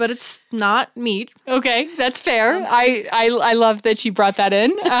marks, but it's not meat. Okay, that's fair. I love that you brought that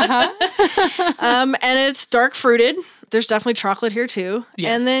in. Uh-huh. And it's dark fruited. There's definitely chocolate here too. Yes.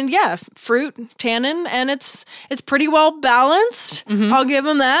 And then fruit, tannin, and it's pretty well balanced. Mm-hmm. I'll give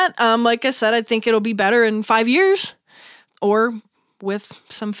them that. Like I said, I think it'll be better in 5 years or with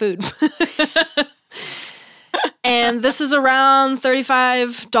some food. And this is around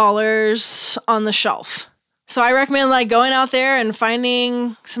 $35 on the shelf. So I recommend like going out there and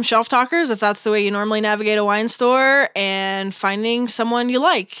finding some shelf talkers if that's the way you normally navigate a wine store, and finding someone you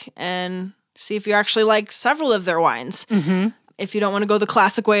like and see if you actually like several of their wines. Mm-hmm. If you don't want to go the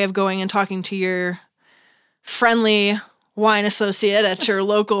classic way of going and talking to your friendly wine associate at your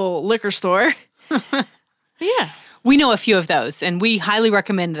local liquor store. Yeah. We know a few of those, and we highly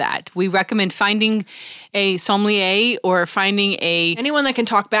recommend that. We recommend finding a sommelier or finding anyone that can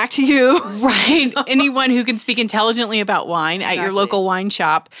talk back to you. Right. Anyone who can speak intelligently about wine at your local wine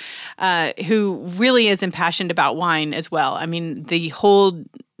shop, who really is impassioned about wine as well. I mean, the whole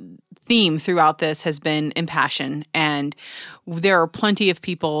theme throughout this has been impassion, and there are plenty of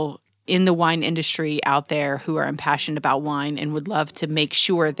people in the wine industry out there who are impassioned about wine and would love to make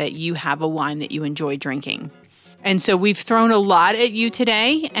sure that you have a wine that you enjoy drinking. And so we've thrown a lot at you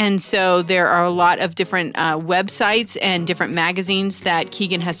today. And so there are a lot of different websites and different magazines that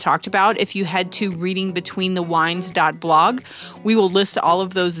Keegan has talked about. If you head to readingbetweenthewines.blog, we will list all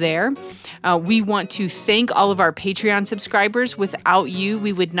of those there. We want to thank all of our Patreon subscribers. Without you,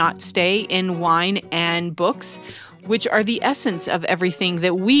 we would not stay in wine and books, which are the essence of everything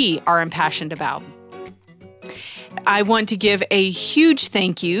that we are impassioned about. I want to give a huge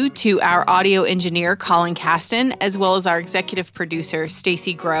thank you to our audio engineer, Colin Caston, as well as our executive producer,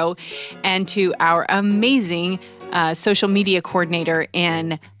 Stacy Grow, and to our amazing social media coordinator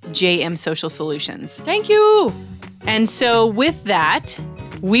in JM Social Solutions. Thank you. And so with that,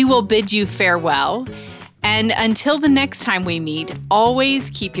 we will bid you farewell. And until the next time we meet,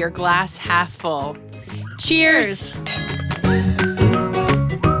 always keep your glass half full. Cheers.